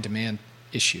supply and demand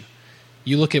issue.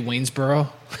 You look at Waynesboro,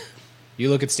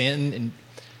 you look at Stanton, and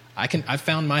I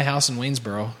found my house in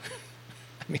Waynesboro.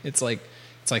 I mean, it's like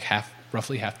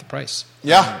roughly half the price.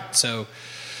 Yeah. So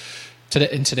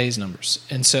in today's numbers,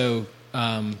 and so.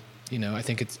 You know, I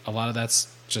think a lot of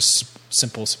that's just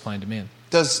simple supply and demand.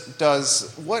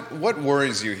 What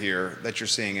worries you here that you're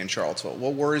seeing in Charlottesville?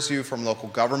 What worries you from local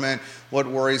government? What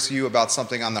worries you about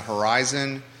something on the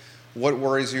horizon? What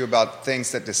worries you about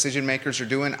things that decision makers are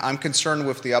doing? I'm concerned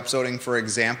with the upzoning, for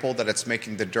example, that it's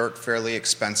making the dirt fairly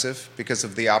expensive because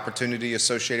of the opportunity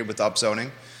associated with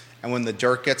upzoning. And when the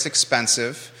dirt gets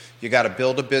expensive, you got to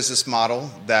build a business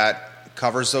model that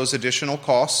covers those additional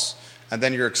costs. And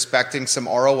then you're expecting some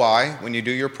ROI when you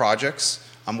do your projects.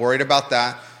 I'm worried about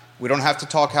that. We don't have to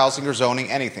talk housing or zoning,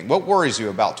 anything. What worries you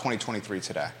about 2023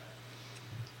 today?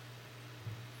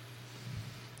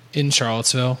 In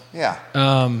Charlottesville? Yeah.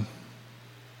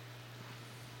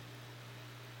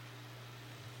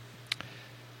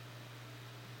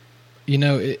 You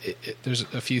know, there's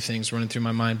a few things running through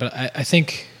my mind, but I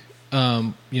think,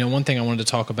 you know, one thing I wanted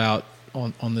to talk about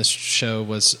on this show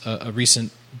was a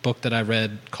recent book that I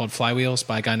read called Flywheels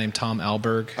by a guy named Tom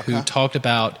Alberg, who talked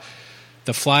about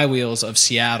the flywheels of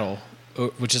Seattle,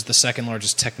 which is the second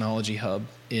largest technology hub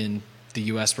in the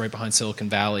U.S. right behind Silicon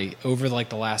Valley, over like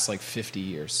the last 50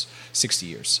 years, 60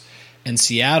 years. And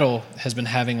Seattle has been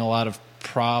having a lot of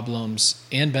problems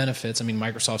and benefits. I mean,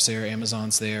 Microsoft's there,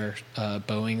 Amazon's there,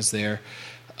 Boeing's there.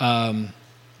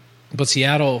 But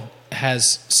Seattle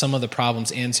has some of the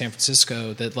problems, and San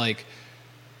Francisco, that like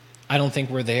I don't think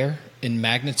we're there in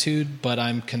magnitude, but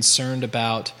I'm concerned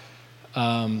about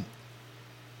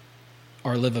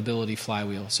our livability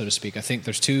flywheel, so to speak. I think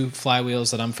there's two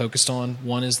flywheels that I'm focused on.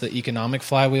 One is the economic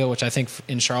flywheel, which I think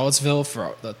in Charlottesville,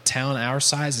 for the town our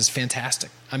size, is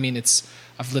fantastic. I mean,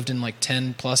 I've lived in like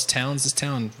 10 plus towns. This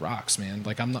town rocks, man.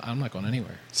 Like I'm not going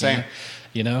anywhere. Same.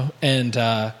 You know? And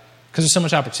because there's so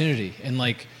much opportunity, and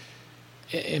like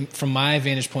from my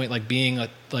vantage point, like being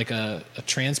a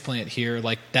transplant here,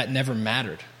 like that never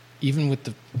mattered, even with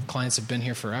the clients that have been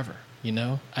here forever. You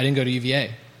know, I didn't go to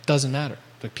UVA. Doesn't matter.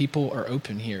 Like people are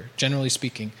open here, generally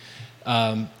speaking,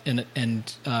 and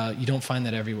you don't find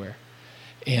that everywhere.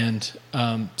 And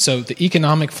so the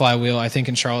economic flywheel, I think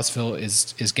in Charlottesville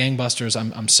is gangbusters.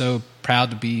 I'm so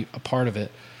proud to be a part of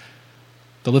it.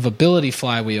 The livability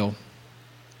flywheel,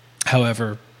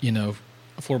 however, you know,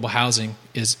 affordable housing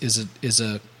is an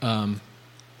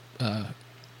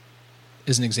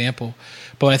example.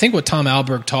 But I think what Tom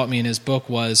Alberg taught me in his book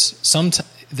was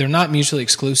they're not mutually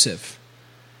exclusive.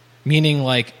 Meaning,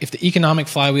 like, if the economic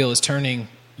flywheel is turning,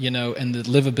 you know, and the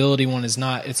livability one is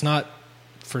not, it's not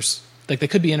for, like, they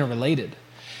could be interrelated.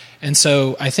 And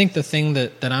so I think the thing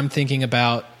that I'm thinking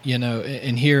about, you know,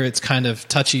 and here it's kind of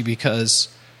touchy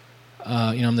because, you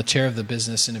know, I'm the chair of the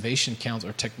Business Innovation Council,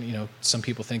 or you know, some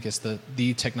people think it's the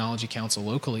technology council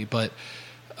locally, but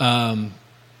there's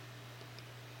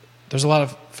a lot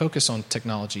of focus on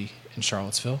technology in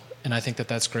Charlottesville, and I think that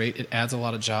that's great. It adds a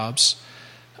lot of jobs.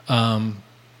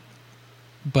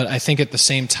 But I think at the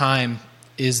same time,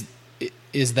 is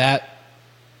that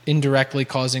indirectly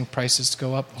causing prices to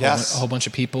go up? Yes. A whole bunch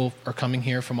of people are coming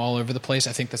here from all over the place.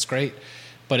 I think that's great.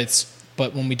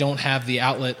 But when we don't have the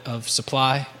outlet of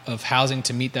supply of housing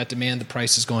to meet that demand, the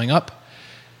price is going up.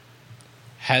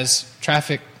 Has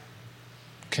traffic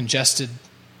congested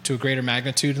to a greater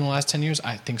magnitude in the last 10 years?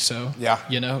 I think so. Yeah.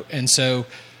 You know, and so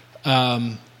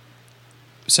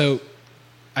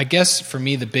I guess for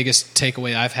me, the biggest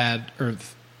takeaway I've had, or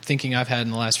thinking I've had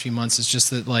in the last few months, is just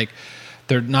that, like,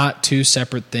 they're not two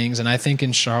separate things. And I think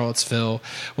in Charlottesville,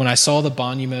 when I saw the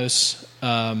Bonumos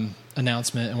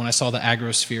announcement and when I saw the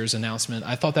Agrospheres announcement,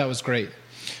 I thought that was great.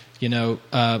 You know,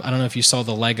 I don't know if you saw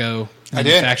the Lego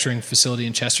manufacturing facility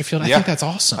in Chesterfield. I think that's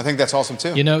awesome. I think that's awesome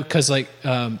too. You know, because like,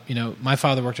 you know, my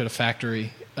father worked at a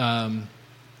factory, and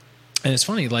it's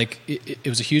funny, like it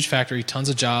was a huge factory, tons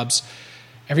of jobs.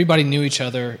 Everybody knew each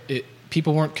other.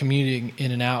 People weren't commuting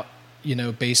in and out, you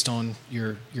know, based on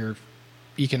your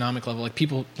economic level. Like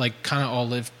people, like, kind of all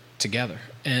lived together.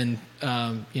 And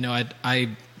you know,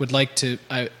 I would like to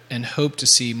and hope to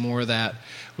see more of that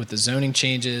with the zoning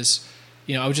changes.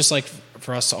 You know, I would just like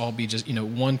for us to all be just, you know,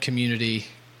 one community,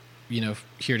 you know,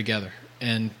 here together.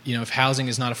 And you know, if housing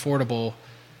is not affordable,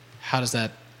 how does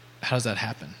that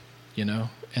happen? You know,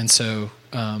 and so.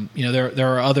 You know,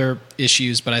 there are other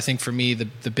issues, but I think for me,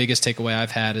 the biggest takeaway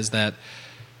I've had is that,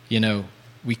 you know,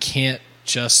 we can't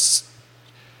just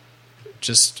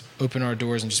open our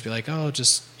doors and just be like, oh,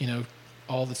 just, you know,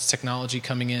 all this technology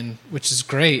coming in, which is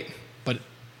great, but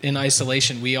in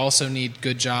isolation, we also need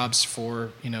good jobs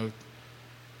for, you know,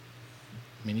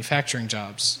 manufacturing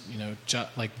jobs, you know,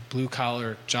 like blue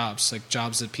collar jobs, like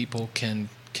jobs that people can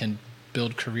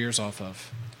build careers off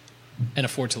of and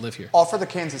afford to live here. Offer the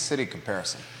Kansas City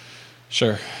comparison.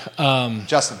 Sure.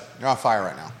 Justin, you're on fire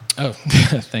right now. Oh,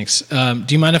 thanks. Do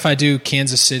you mind if I do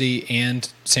Kansas City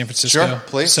and San Francisco? Sure,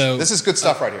 please. So this is good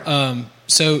stuff right here.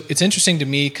 So it's interesting to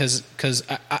me because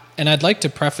and I'd like to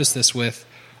preface this with,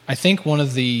 I think one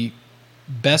of the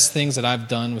best things that I've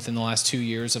done within the last 2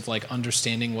 years of like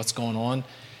understanding what's going on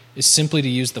is simply to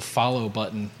use the follow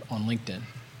button on LinkedIn.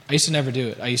 I used to never do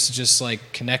it. I used to just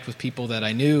like connect with people that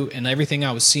I knew, and everything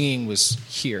I was seeing was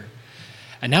here.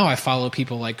 And now I follow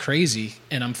people like crazy,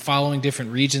 and I'm following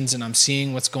different regions, and I'm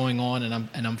seeing what's going on,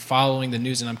 and I'm following the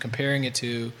news, and I'm comparing it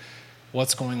to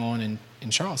what's going on in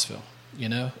Charlottesville, you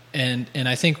know. And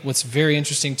I think what's very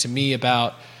interesting to me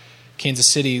about Kansas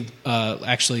City,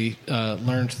 actually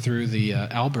learned through the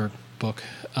Alberg book,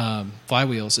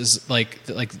 Flywheels, is like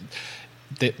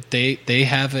they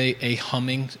have a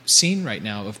humming scene right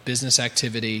now of business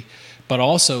activity, but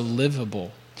also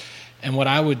livable. And what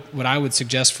I would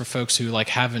suggest for folks who like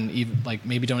haven't even, like,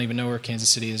 maybe don't even know where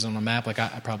Kansas City is on a map, like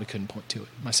I probably couldn't point to it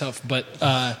myself, but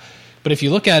if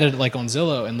you look at it like on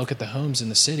Zillow and look at the homes in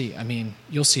the city, I mean,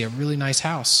 you'll see a really nice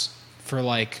house for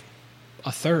like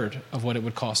a third of what it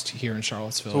would cost here in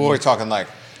Charlottesville. So what are we talking, like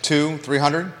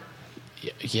 200-300?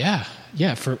 Yeah,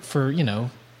 for you know,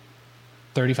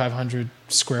 3,500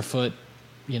 square foot,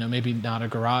 you know, maybe not a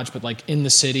garage, but like in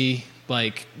the city,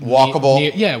 like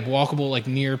walkable. Walkable, like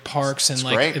near parks, and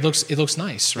like great. it looks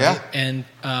nice, right? Yeah.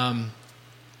 And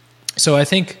so I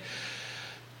think,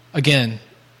 again,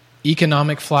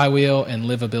 economic flywheel and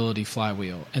livability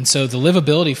flywheel. And so the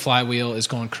livability flywheel is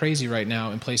going crazy right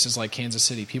now in places like Kansas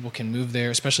City. People can move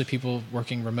there, especially people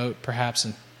working remote, perhaps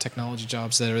in technology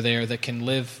jobs that are there, that can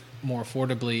live more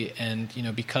affordably. And,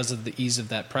 because of the ease of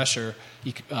that pressure,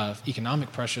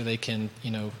 economic pressure, they can,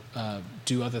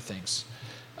 do other things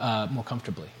more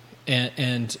comfortably.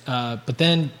 But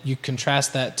then you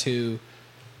contrast that to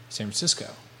San Francisco.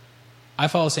 I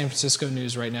follow San Francisco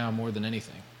news right now more than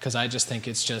anything, because I just think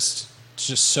it's just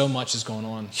so much is going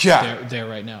on there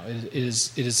right now. It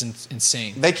is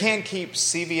insane. They can't keep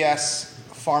CVS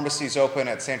pharmacies open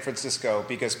at San Francisco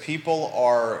because people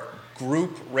are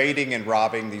group raiding and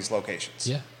robbing these locations.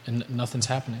 Yeah, and nothing's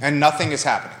happening. And nothing is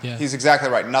happening. Yeah. He's exactly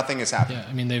right. Nothing is happening. Yeah,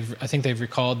 I mean, I think they've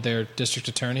recalled their district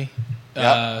attorney.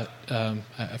 Yep.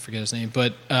 I forget his name,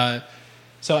 but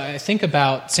so I think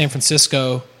about San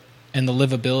Francisco and the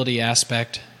livability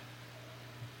aspect.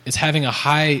 It's having a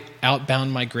high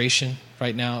outbound migration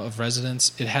right now of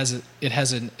residents. It has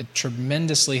a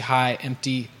tremendously high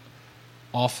empty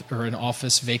an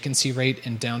office vacancy rate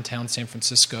in downtown San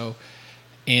Francisco,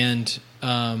 and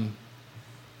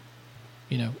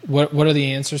what are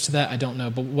the answers to that? I don't know,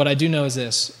 but what I do know is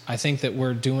this: I think that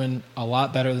we're doing a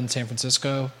lot better than San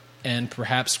Francisco, and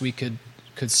perhaps we could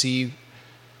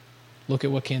look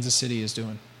at what Kansas City is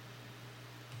doing.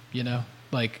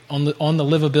 Like on the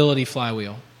livability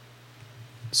flywheel,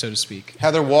 so to speak.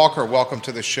 Heather Walker, welcome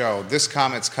to the show. This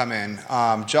comment's come in.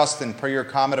 Justin, per your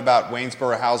comment about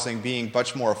Waynesboro housing being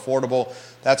much more affordable,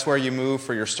 that's where you move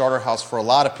for your starter house for a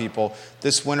lot of people.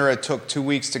 This winter it took 2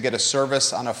 weeks to get a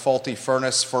service on a faulty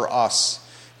furnace for us.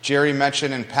 Jerry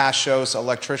mentioned in past shows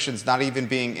electricians not even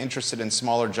being interested in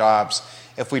smaller jobs.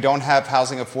 If we don't have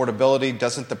housing affordability,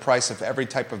 doesn't the price of every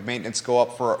type of maintenance go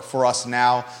up for us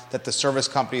now that the service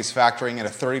company is factoring in a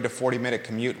 30 to 40-minute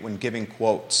commute when giving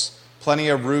quotes? Plenty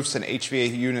of roofs and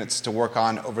HVAC units to work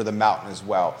on over the mountain as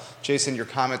well. Jason, your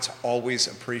comments always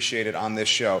appreciated on this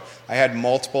show. I had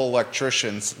multiple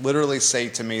electricians literally say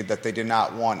to me that they did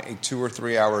not want a 2 or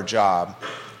 3 hour job.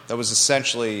 That was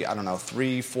essentially, I don't know,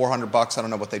 $300-400. I don't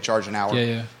know what they charge an hour.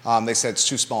 Yeah. They said it's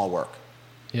too small work.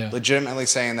 Yeah. Legitimately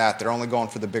saying that. They're only going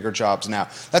for the bigger jobs now.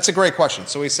 That's a great question.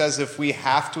 So he says if we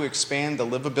have to expand the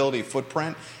livability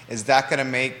footprint, is that going to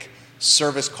make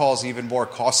service calls even more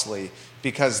costly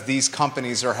because these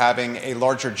companies are having a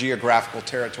larger geographical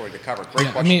territory to cover?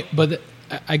 Great question. I mean, but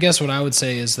I guess what I would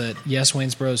say is that, yes,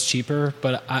 Waynesboro is cheaper,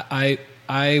 but I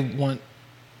want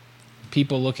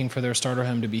people looking for their starter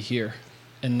home to be here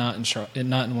and not in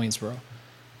Waynesboro,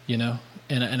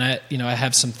 and I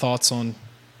have some thoughts on,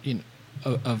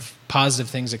 of positive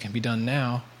things that can be done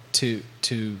now to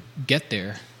get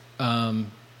there,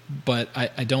 but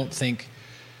I don't think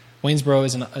Waynesboro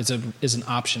is an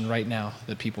option right now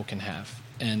that people can have,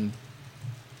 and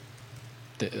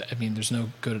there's no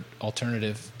good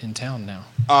alternative in town now.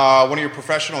 One of your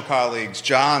professional colleagues,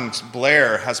 John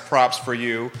Blair, has props for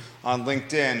you on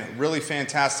LinkedIn. Really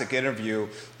fantastic interview.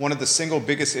 One of the single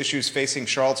biggest issues facing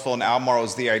Charlottesville and Albemarle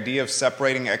is the idea of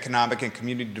separating economic and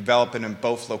community development in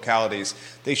both localities.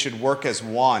 They should work as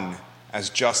one,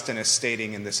 as Justin is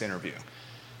stating in this interview.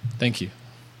 Thank you.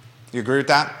 You agree with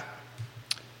that?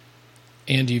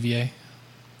 And UVA.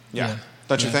 Yeah.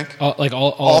 Don't you think?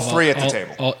 All three at the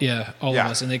table. All of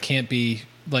us. And it can't be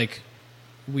like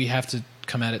we have to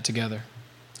come at it together.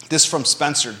 This from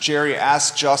Spencer. Jerry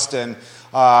asked Justin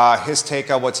his take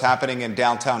on what's happening in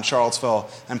downtown Charlottesville,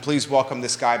 and please welcome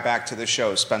this guy back to the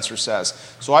show, Spencer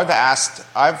says. So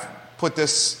I've put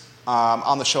this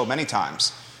on the show many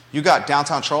times. You got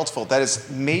downtown Charlottesville that is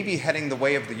maybe heading the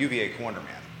way of the UVA corner,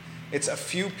 man. It's a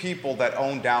few people that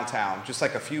own downtown, just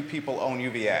like a few people own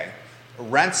UVA.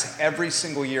 Rents every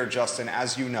single year, Justin,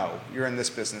 as you know, you're in this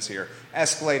business here,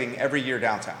 escalating every year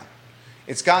downtown.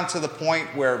 It's gotten to the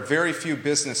point where very few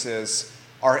businesses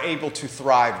are able to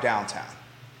thrive downtown.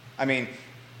 I mean,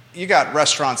 you got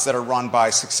restaurants that are run by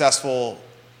successful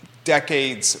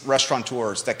decades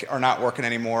restaurateurs that are not working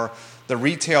anymore. The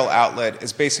retail outlet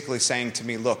is basically saying to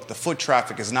me, look, the foot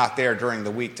traffic is not there during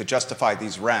the week to justify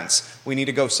these rents. We need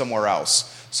to go somewhere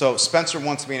else. So Spencer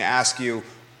wants me to ask you,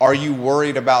 are you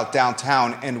worried about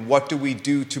downtown, and what do we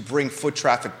do to bring foot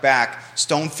traffic back?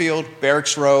 Stonefield,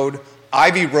 Barracks Road,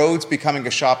 Ivy Road's becoming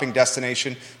a shopping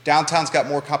destination. Downtown's got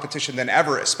more competition than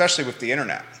ever, especially with the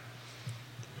internet.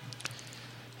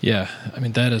 Yeah, I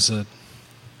mean, that's a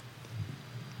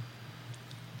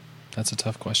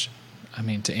tough question,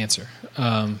 to answer.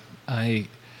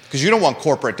 Because you don't want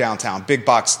corporate downtown, big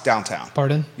box downtown.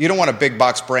 Pardon? You don't want a big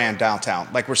box brand downtown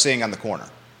like we're seeing on the corner.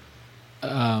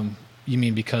 You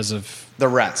mean because of the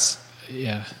rents?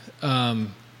 Yeah.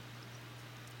 And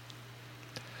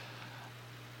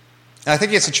I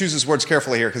think he has to choose his words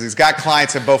carefully here because he's got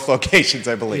clients in both locations,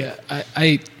 I believe. Yeah,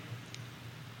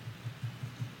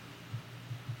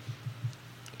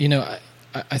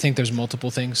 I think there's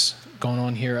multiple things going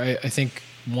on here. I think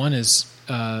one is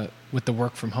with the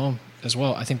work from home as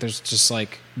well. I think there's just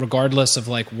like, regardless of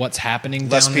like what's happening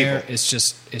less down people. there, it's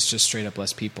just straight up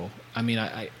less people. I mean,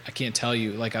 I can't tell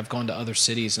you, like I've gone to other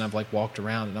cities and I've like walked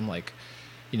around and I'm like,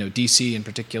 DC in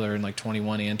particular in like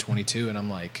 21 and 22, and I'm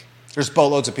like, there's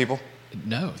boatloads of people.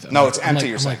 No, it's empty.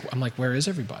 You're saying. I'm like, where is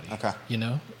everybody? Okay,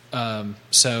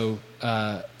 So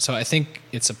I think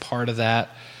it's a part of that.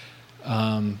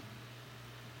 I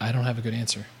don't have a good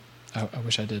answer. I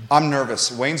wish I did. I'm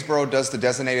nervous. Waynesboro does the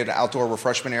designated outdoor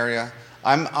refreshment area.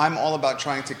 I'm all about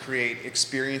trying to create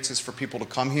experiences for people to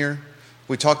come here.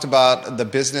 We talked about the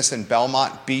business in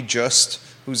Belmont, Be Just,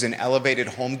 who's an elevated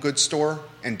home goods store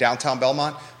in downtown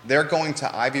Belmont. They're going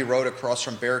to Ivy Road across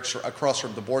from Barracks, across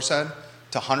from the Boar's Head,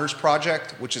 to Hunter's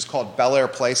Project, which is called Bel Air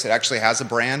Place. It actually has a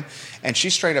brand. And she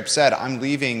straight up said, I'm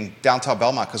leaving downtown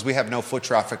Belmont because we have no foot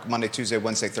traffic Monday, Tuesday,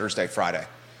 Wednesday, Thursday, Friday.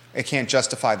 It can't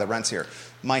justify the rents here.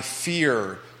 My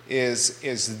fear is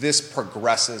this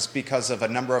progresses because of a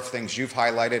number of things you've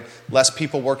highlighted. Less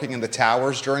people working in the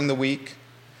towers during the week,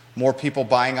 more people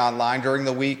buying online during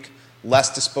the week,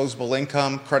 less disposable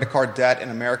income, credit card debt in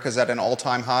America is at an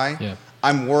all-time high. Yeah.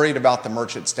 I'm worried about the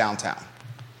merchants downtown.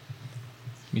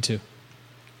 Me too.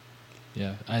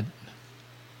 Yeah.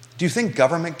 Do you think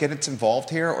government gets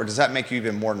involved here, or does that make you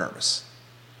even more nervous?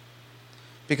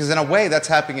 Because in a way, that's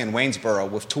happening in Waynesboro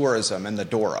with tourism and the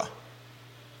Dora.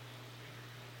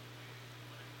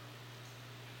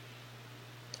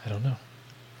 I don't know.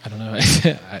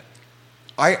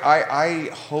 I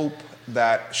hope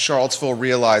that Charlottesville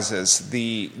realizes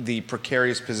the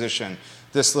precarious position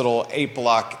this little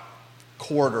 8-block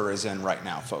corridor is in right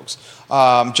now, folks.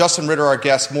 Justin Ritter, our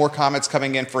guest, more comments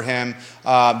coming in for him.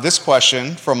 This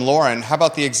question from Lauren, how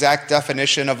about the exact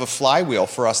definition of a flywheel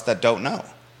for us that don't know?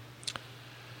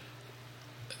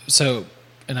 So,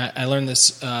 and I learned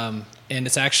this, and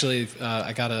it's actually,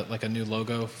 I got a new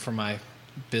logo for my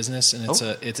business, and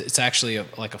it's actually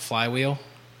like a flywheel,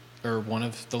 or one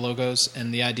of the logos,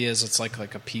 and the idea is it's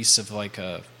like a piece of like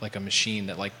a machine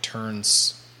that like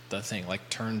turns the thing, like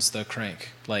turns the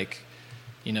crank, like,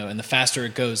 and the faster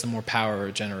it goes, the more power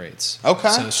it generates. Okay.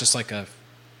 So it's just like Okay.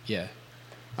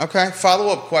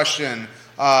 Follow-up question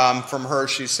from her.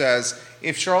 She says,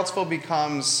 if Charlottesville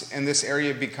and this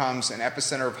area becomes an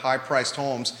epicenter of high-priced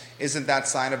homes, isn't that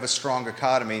sign of a strong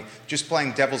economy? Just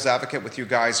playing devil's advocate with you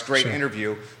guys, great Sure.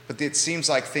 interview, but it seems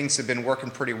like things have been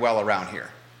working pretty well around here.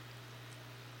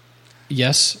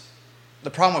 Yes.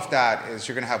 The problem with that is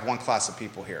you're going to have one class of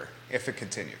people here if it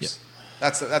continues.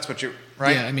 Yep. That's what you,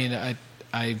 right? Yeah, I mean,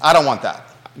 I don't want that.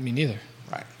 Me neither.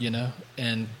 Right.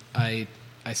 And I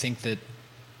think that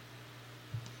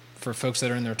for folks that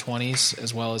are in their 20s,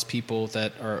 as well as people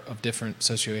that are of different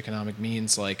socioeconomic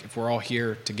means, like if we're all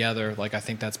here together, like I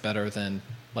think that's better than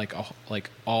like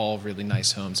all really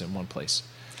nice homes in one place.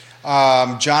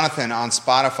 Jonathan on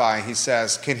Spotify, he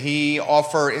says, can he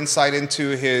offer insight into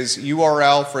his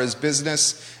URL for his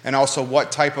business, and also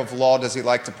what type of law does he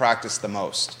like to practice the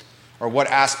most? Or what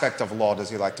aspect of law does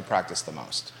he like to practice the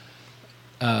most?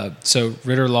 So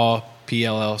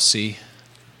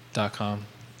RitterLawPLLC.com.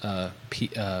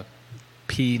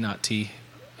 P, not T.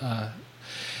 I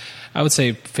would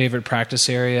say favorite practice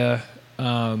area.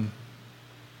 Can't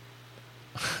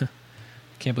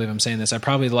believe I'm saying this. I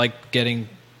probably like getting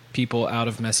people out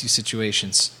of messy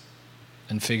situations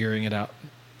and figuring it out.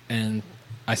 And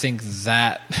I think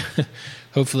that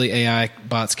hopefully AI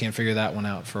bots can't figure that one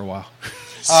out for a while.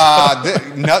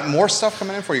 More stuff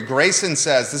coming in for you. Grayson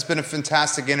says, this has been a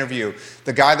fantastic interview.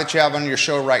 The guy that you have on your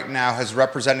show right now has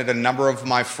represented a number of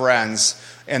my friends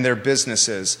and their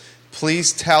businesses.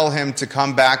 Please tell him to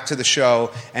come back to the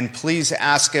show, and please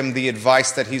ask him the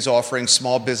advice that he's offering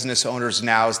small business owners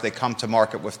now as they come to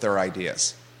market with their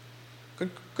ideas.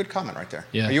 Good comment right there.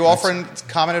 Yeah, are you offering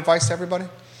common advice to everybody?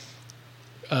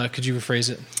 Could you rephrase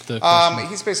it?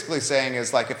 He's basically saying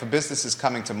is like, if a business is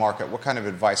coming to market, what kind of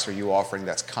advice are you offering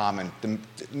that's common,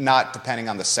 not depending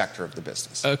on the sector of the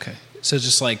business? Okay. So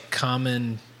just like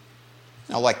common...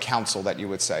 like counsel that you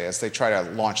would say as they try to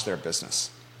launch their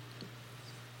business.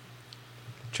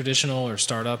 Traditional or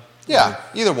startup? Yeah,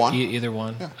 either one. Either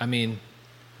one. Yeah. I mean,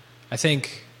 I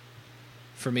think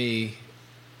for me...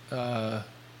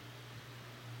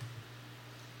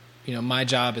 my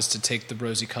job is to take the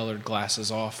rosy colored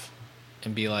glasses off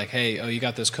and be like, hey, oh, you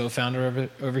got this co-founder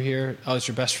over here? Oh, it's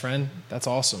your best friend? That's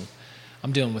awesome.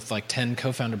 I'm dealing with like 10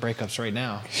 co-founder breakups right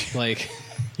now. Like,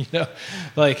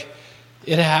 like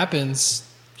it happens.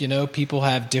 People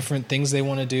have different things they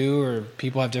want to do, or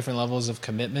people have different levels of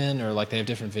commitment, or like they have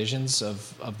different visions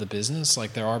of the business.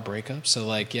 Like there are breakups. So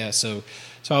like, yeah. So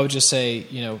I would just say,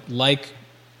 like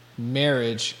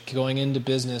marriage, going into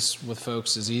business with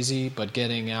folks is easy, but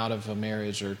getting out of a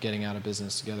marriage or getting out of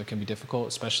business together can be difficult,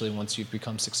 especially once you've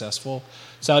become successful.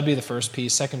 So that would be the first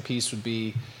piece. Second piece would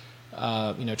be,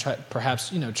 try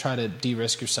to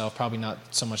de-risk yourself. Probably not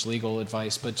so much legal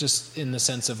advice, but just in the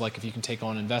sense of like if you can take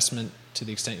on investment to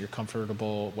the extent you're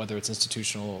comfortable, whether it's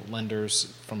institutional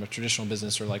lenders from a traditional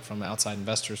business or like from outside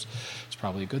investors, it's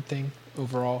probably a good thing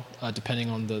overall, depending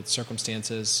on the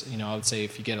circumstances. I would say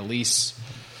if you get a lease,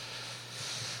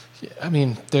 I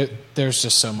mean, there's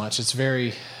just so much. It's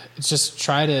just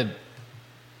try to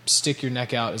stick your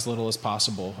neck out as little as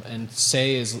possible and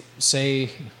say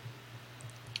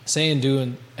and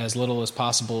do as little as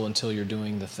possible until you're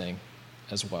doing the thing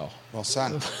as well. Well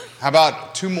said. How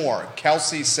about two more?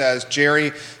 Kelsey says,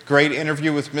 Jerry, great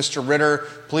interview with Mr. Ritter.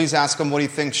 Please ask him what he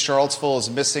thinks Charlottesville is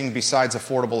missing besides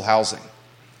affordable housing.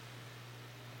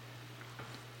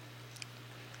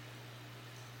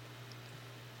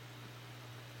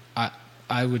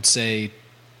 I would say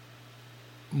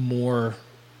more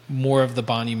of the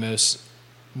Bonumos,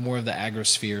 more of the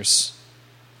agrospheres.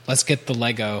 Let's get the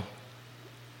Lego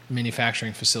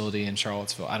manufacturing facility in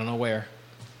Charlottesville. I don't know where,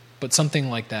 but something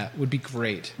like that would be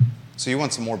great. So you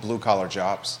want some more blue-collar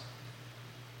jobs?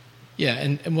 Yeah,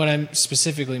 and what I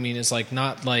specifically mean is like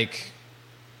not like,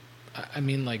 I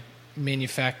mean like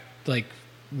manufacturing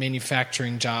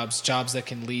jobs that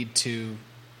can lead to,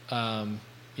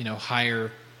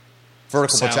 higher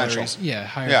vertical salaries. potential. Yeah,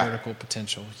 higher vertical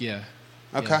potential. Yeah.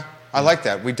 Okay. Yeah. I like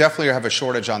that. We definitely have a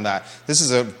shortage on that. This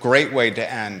is a great way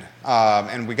to end.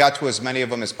 And we got to as many of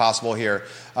them as possible here.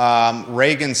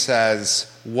 Reagan says,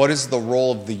 what is the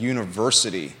role of the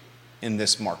university in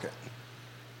this market?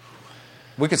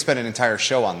 We could spend an entire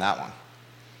show on that one.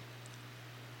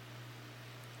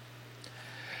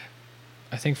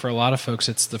 I think for a lot of folks,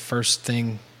 it's the first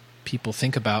thing people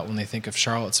think about when they think of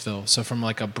Charlottesville. So from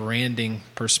like a branding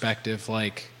perspective,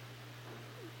 like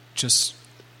just...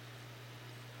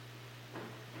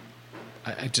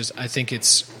 I think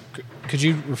it's. Could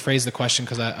you rephrase the question,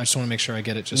 because I just want to make sure I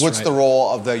get it just What's right. the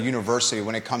role of the university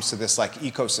when it comes to this like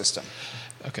ecosystem?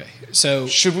 Okay, so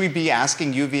should we be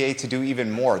asking UVA to do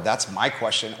even more? That's my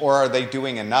question. Or are they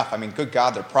doing enough? I mean, good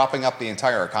God, they're propping up the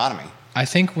entire economy. I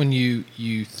think when you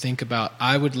think about,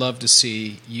 I would love to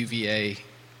see UVA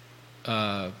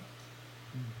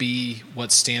be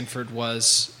what Stanford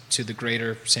was to the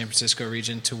greater San Francisco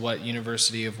region, to what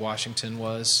University of Washington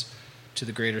was to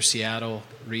the greater Seattle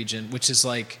region, which is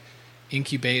like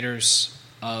incubators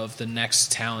of the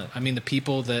next talent. I mean, the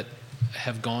people that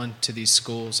have gone to these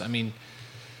schools, I mean,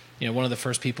 one of the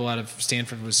first people out of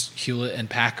Stanford was Hewlett and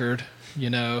Packard,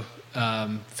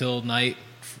 Phil Knight,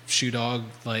 Shoe Dog,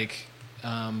 like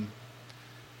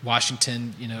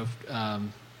Washington,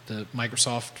 the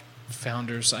Microsoft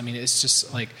founders. I mean, it's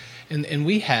just like, and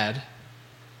we had,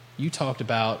 you talked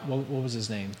about, what was his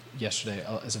name yesterday?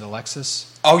 Is it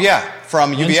Alexis? Oh, yeah,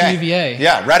 from UVA. UVA.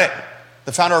 Yeah, Reddit,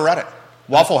 the founder of Reddit,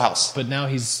 Waffle House. But now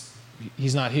he's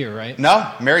not here, right?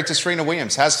 No, married to Serena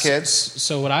Williams, has kids.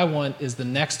 So what I want is the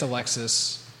next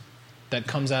Alexis that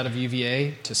comes out of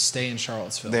UVA to stay in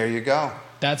Charlottesville. There you go.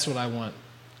 That's what I want.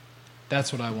 That's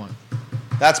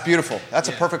beautiful. That's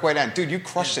a perfect way to end. Dude, you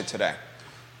crushed it today.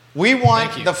 We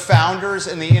want the founders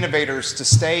and the innovators to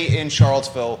stay in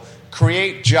Charlottesville,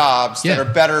 create jobs that are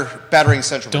bettering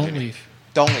Central Virginia.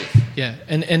 Don't leave. Yeah,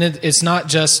 and it's not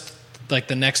just like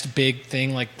the next big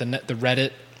thing, like the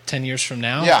Reddit 10 years from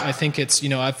now. Yeah. I think it's,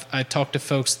 I've talked to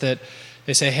folks that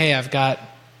they say, hey, I've got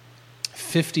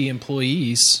 50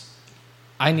 employees.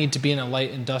 I need to be in a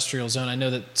light industrial zone. I know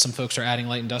that some folks are adding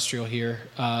light industrial here,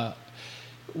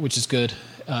 which is good,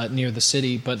 near the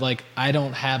city. But like, I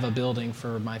don't have a building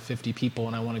for my 50 people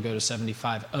and I want to go to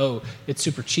 75. Oh, it's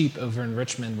super cheap over in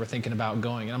Richmond. We're thinking about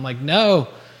going. And I'm like, no,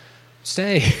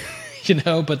 stay,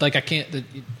 but like I can't.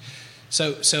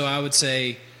 So I would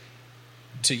say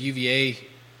to UVA,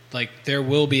 like there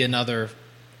will be another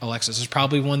Alexis. There's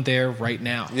probably one there right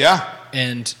now. Yeah.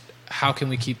 And how can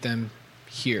we keep them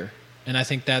here? And I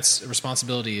think that's a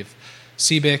responsibility of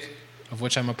CBIC, of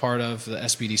which I'm a part of, the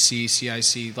SBDC,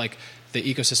 CIC, like the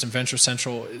Ecosystem Venture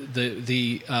Central,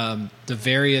 the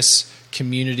various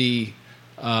community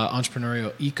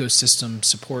entrepreneurial ecosystem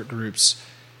support groups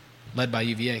led by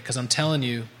UVA. Because I'm telling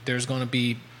you, there's going to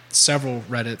be several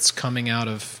Reddits coming out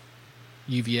of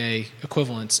UVA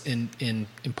equivalents in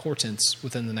importance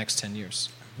within the next 10 years.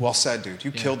 Well said, dude.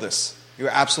 You killed this. You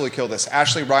absolutely killed this.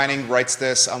 Ashley Reining writes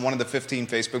this on one of the 15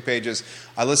 Facebook pages.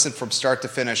 I listened from start to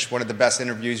finish. One of the best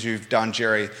interviews you've done,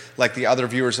 Jerry. Like the other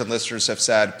viewers and listeners have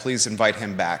said, please invite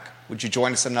him back. Would you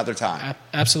join us another time?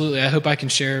 Absolutely. I hope I can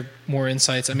share more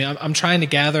insights. I mean, I'm trying to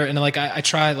gather, and like I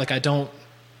try, like I don't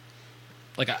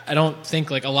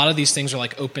think like a lot of these things are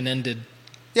like open-ended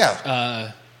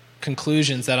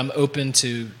conclusions that I'm open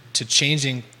to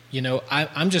changing. You know,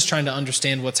 I'm just trying to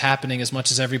understand what's happening as much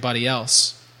as everybody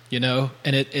else. You know,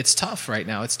 and it's tough right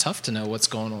now. It's tough to know what's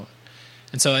going on.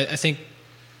 And so I think,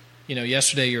 you know,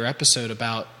 yesterday your episode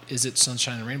about is it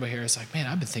sunshine and rainbow here? It's like, man,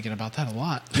 I've been thinking about that a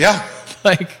lot. Yeah.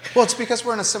 Like, well, it's because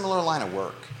we're in a similar line of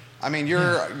work. I mean,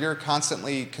 you're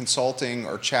constantly consulting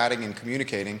or chatting and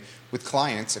communicating with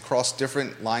clients across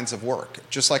different lines of work,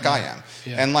 just like I am.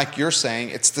 Yeah. And like you're saying,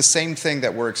 it's the same thing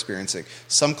that we're experiencing.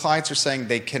 Some clients are saying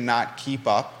they cannot keep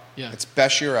up. Yeah. It's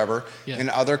best year ever. Yeah. And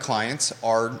other clients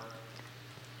are,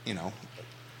 you know,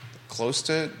 close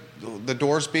to the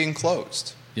doors being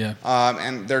closed. Yeah.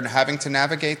 And they're having to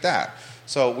navigate that.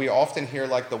 So we often hear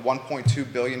like the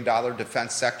 $1.2 billion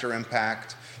defense sector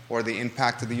impact or the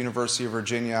impact of the University of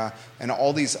Virginia and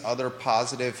all these other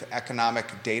positive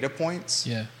economic data points.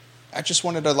 Yeah. I just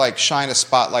wanted to like shine a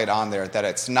spotlight on there that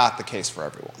it's not the case for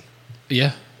everyone.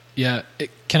 Yeah. Yeah.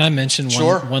 Can I mention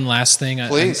one last thing?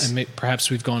 Please. Perhaps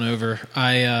we've gone over.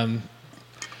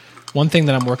 One thing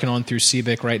that I'm working on through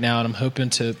CVille right now, and I'm hoping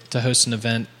to host an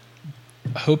event,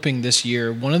 hoping this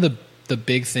year, one of the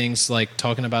big things like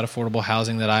talking about affordable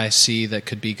housing that I see that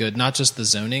could be good, not just the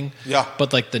zoning,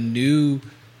 but like the new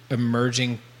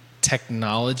emerging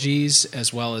technologies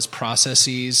as well as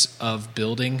processes of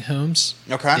building homes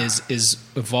is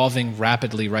evolving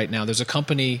rapidly right now. There's a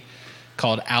company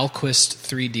called Alquist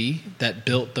 3D that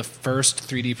built the first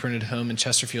 3D printed home in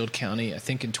Chesterfield County, I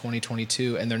think in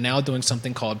 2022, and they're now doing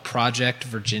something called Project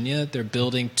Virginia. They're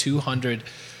building 200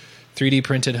 3D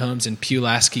printed homes in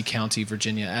Pulaski County,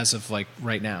 Virginia, as of like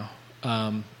right now.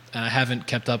 And I haven't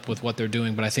kept up with what they're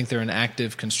doing, but I think they're in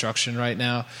active construction right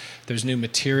now. There's new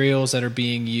materials that are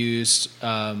being used,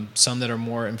 some that are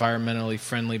more environmentally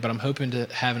friendly, but I'm hoping to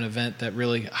have an event that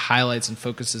really highlights and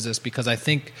focuses this because I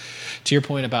think, to your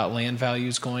point about land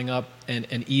values going up,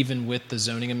 and even with the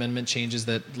zoning amendment changes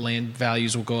that land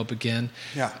values will go up again,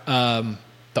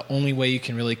 the only way you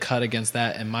can really cut against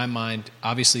that, in my mind,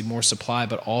 obviously more supply,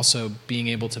 but also being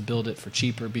able to build it for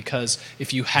cheaper. Because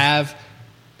if you have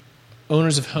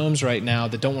owners of homes right now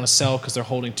that don't want to sell because they're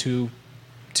holding 2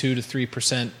 to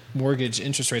 3% mortgage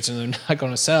interest rates and they're not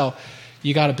going to sell,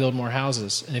 you got to build more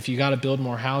houses. And if you got to build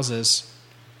more houses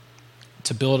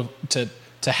to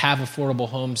have affordable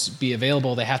homes be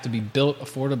available, they have to be built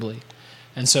affordably.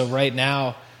 And so right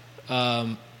now,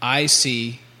 I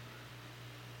see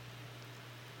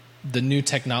the new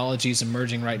technologies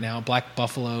emerging right now. Black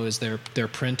Buffalo is their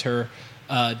printer.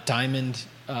 Diamond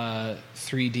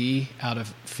 3D out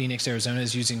of Phoenix, Arizona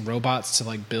is using robots to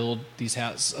like build these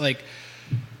houses. Like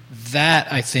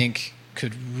that, I think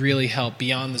could really help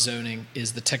beyond the zoning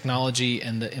is the technology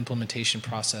and the implementation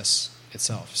process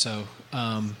itself. So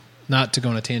not to go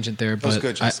on a tangent there,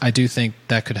 but I do think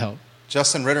that could help.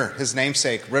 Justin Ritter, his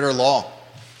namesake, Ritter Law,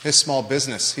 his small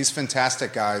business. He's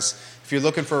fantastic, guys. If you're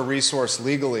looking for a resource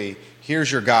legally,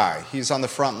 here's your guy. He's on the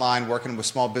front line working with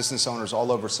small business owners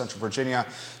all over Central Virginia.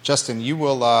 Justin, you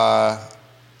will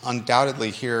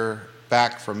undoubtedly hear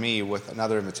back from me with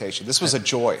another invitation. This was a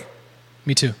joy.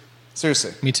 Me too.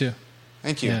 Seriously. Me too.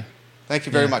 Thank you. Yeah. Thank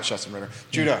you very much, Justin Ritter.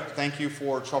 Judah, thank you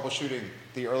for troubleshooting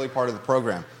the early part of the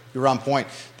program. You're on point.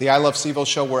 The I Love CVille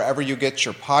show, wherever you get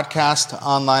your podcast,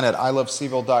 online at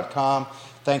ilovecville.com.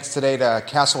 Thanks today to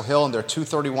Castle Hill and their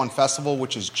 231 Festival,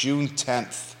 which is June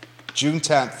 10th. June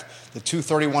 10th, the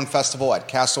 231 Festival at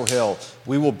Castle Hill.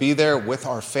 We will be there with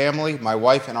our family, my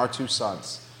wife, and our 2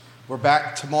 sons. We're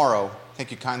back tomorrow. Thank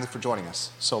you kindly for joining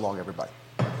us. So long, everybody.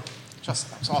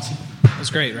 Justin, that was awesome. That was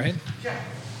great, right? Yeah.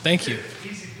 Thank you.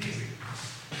 Easy.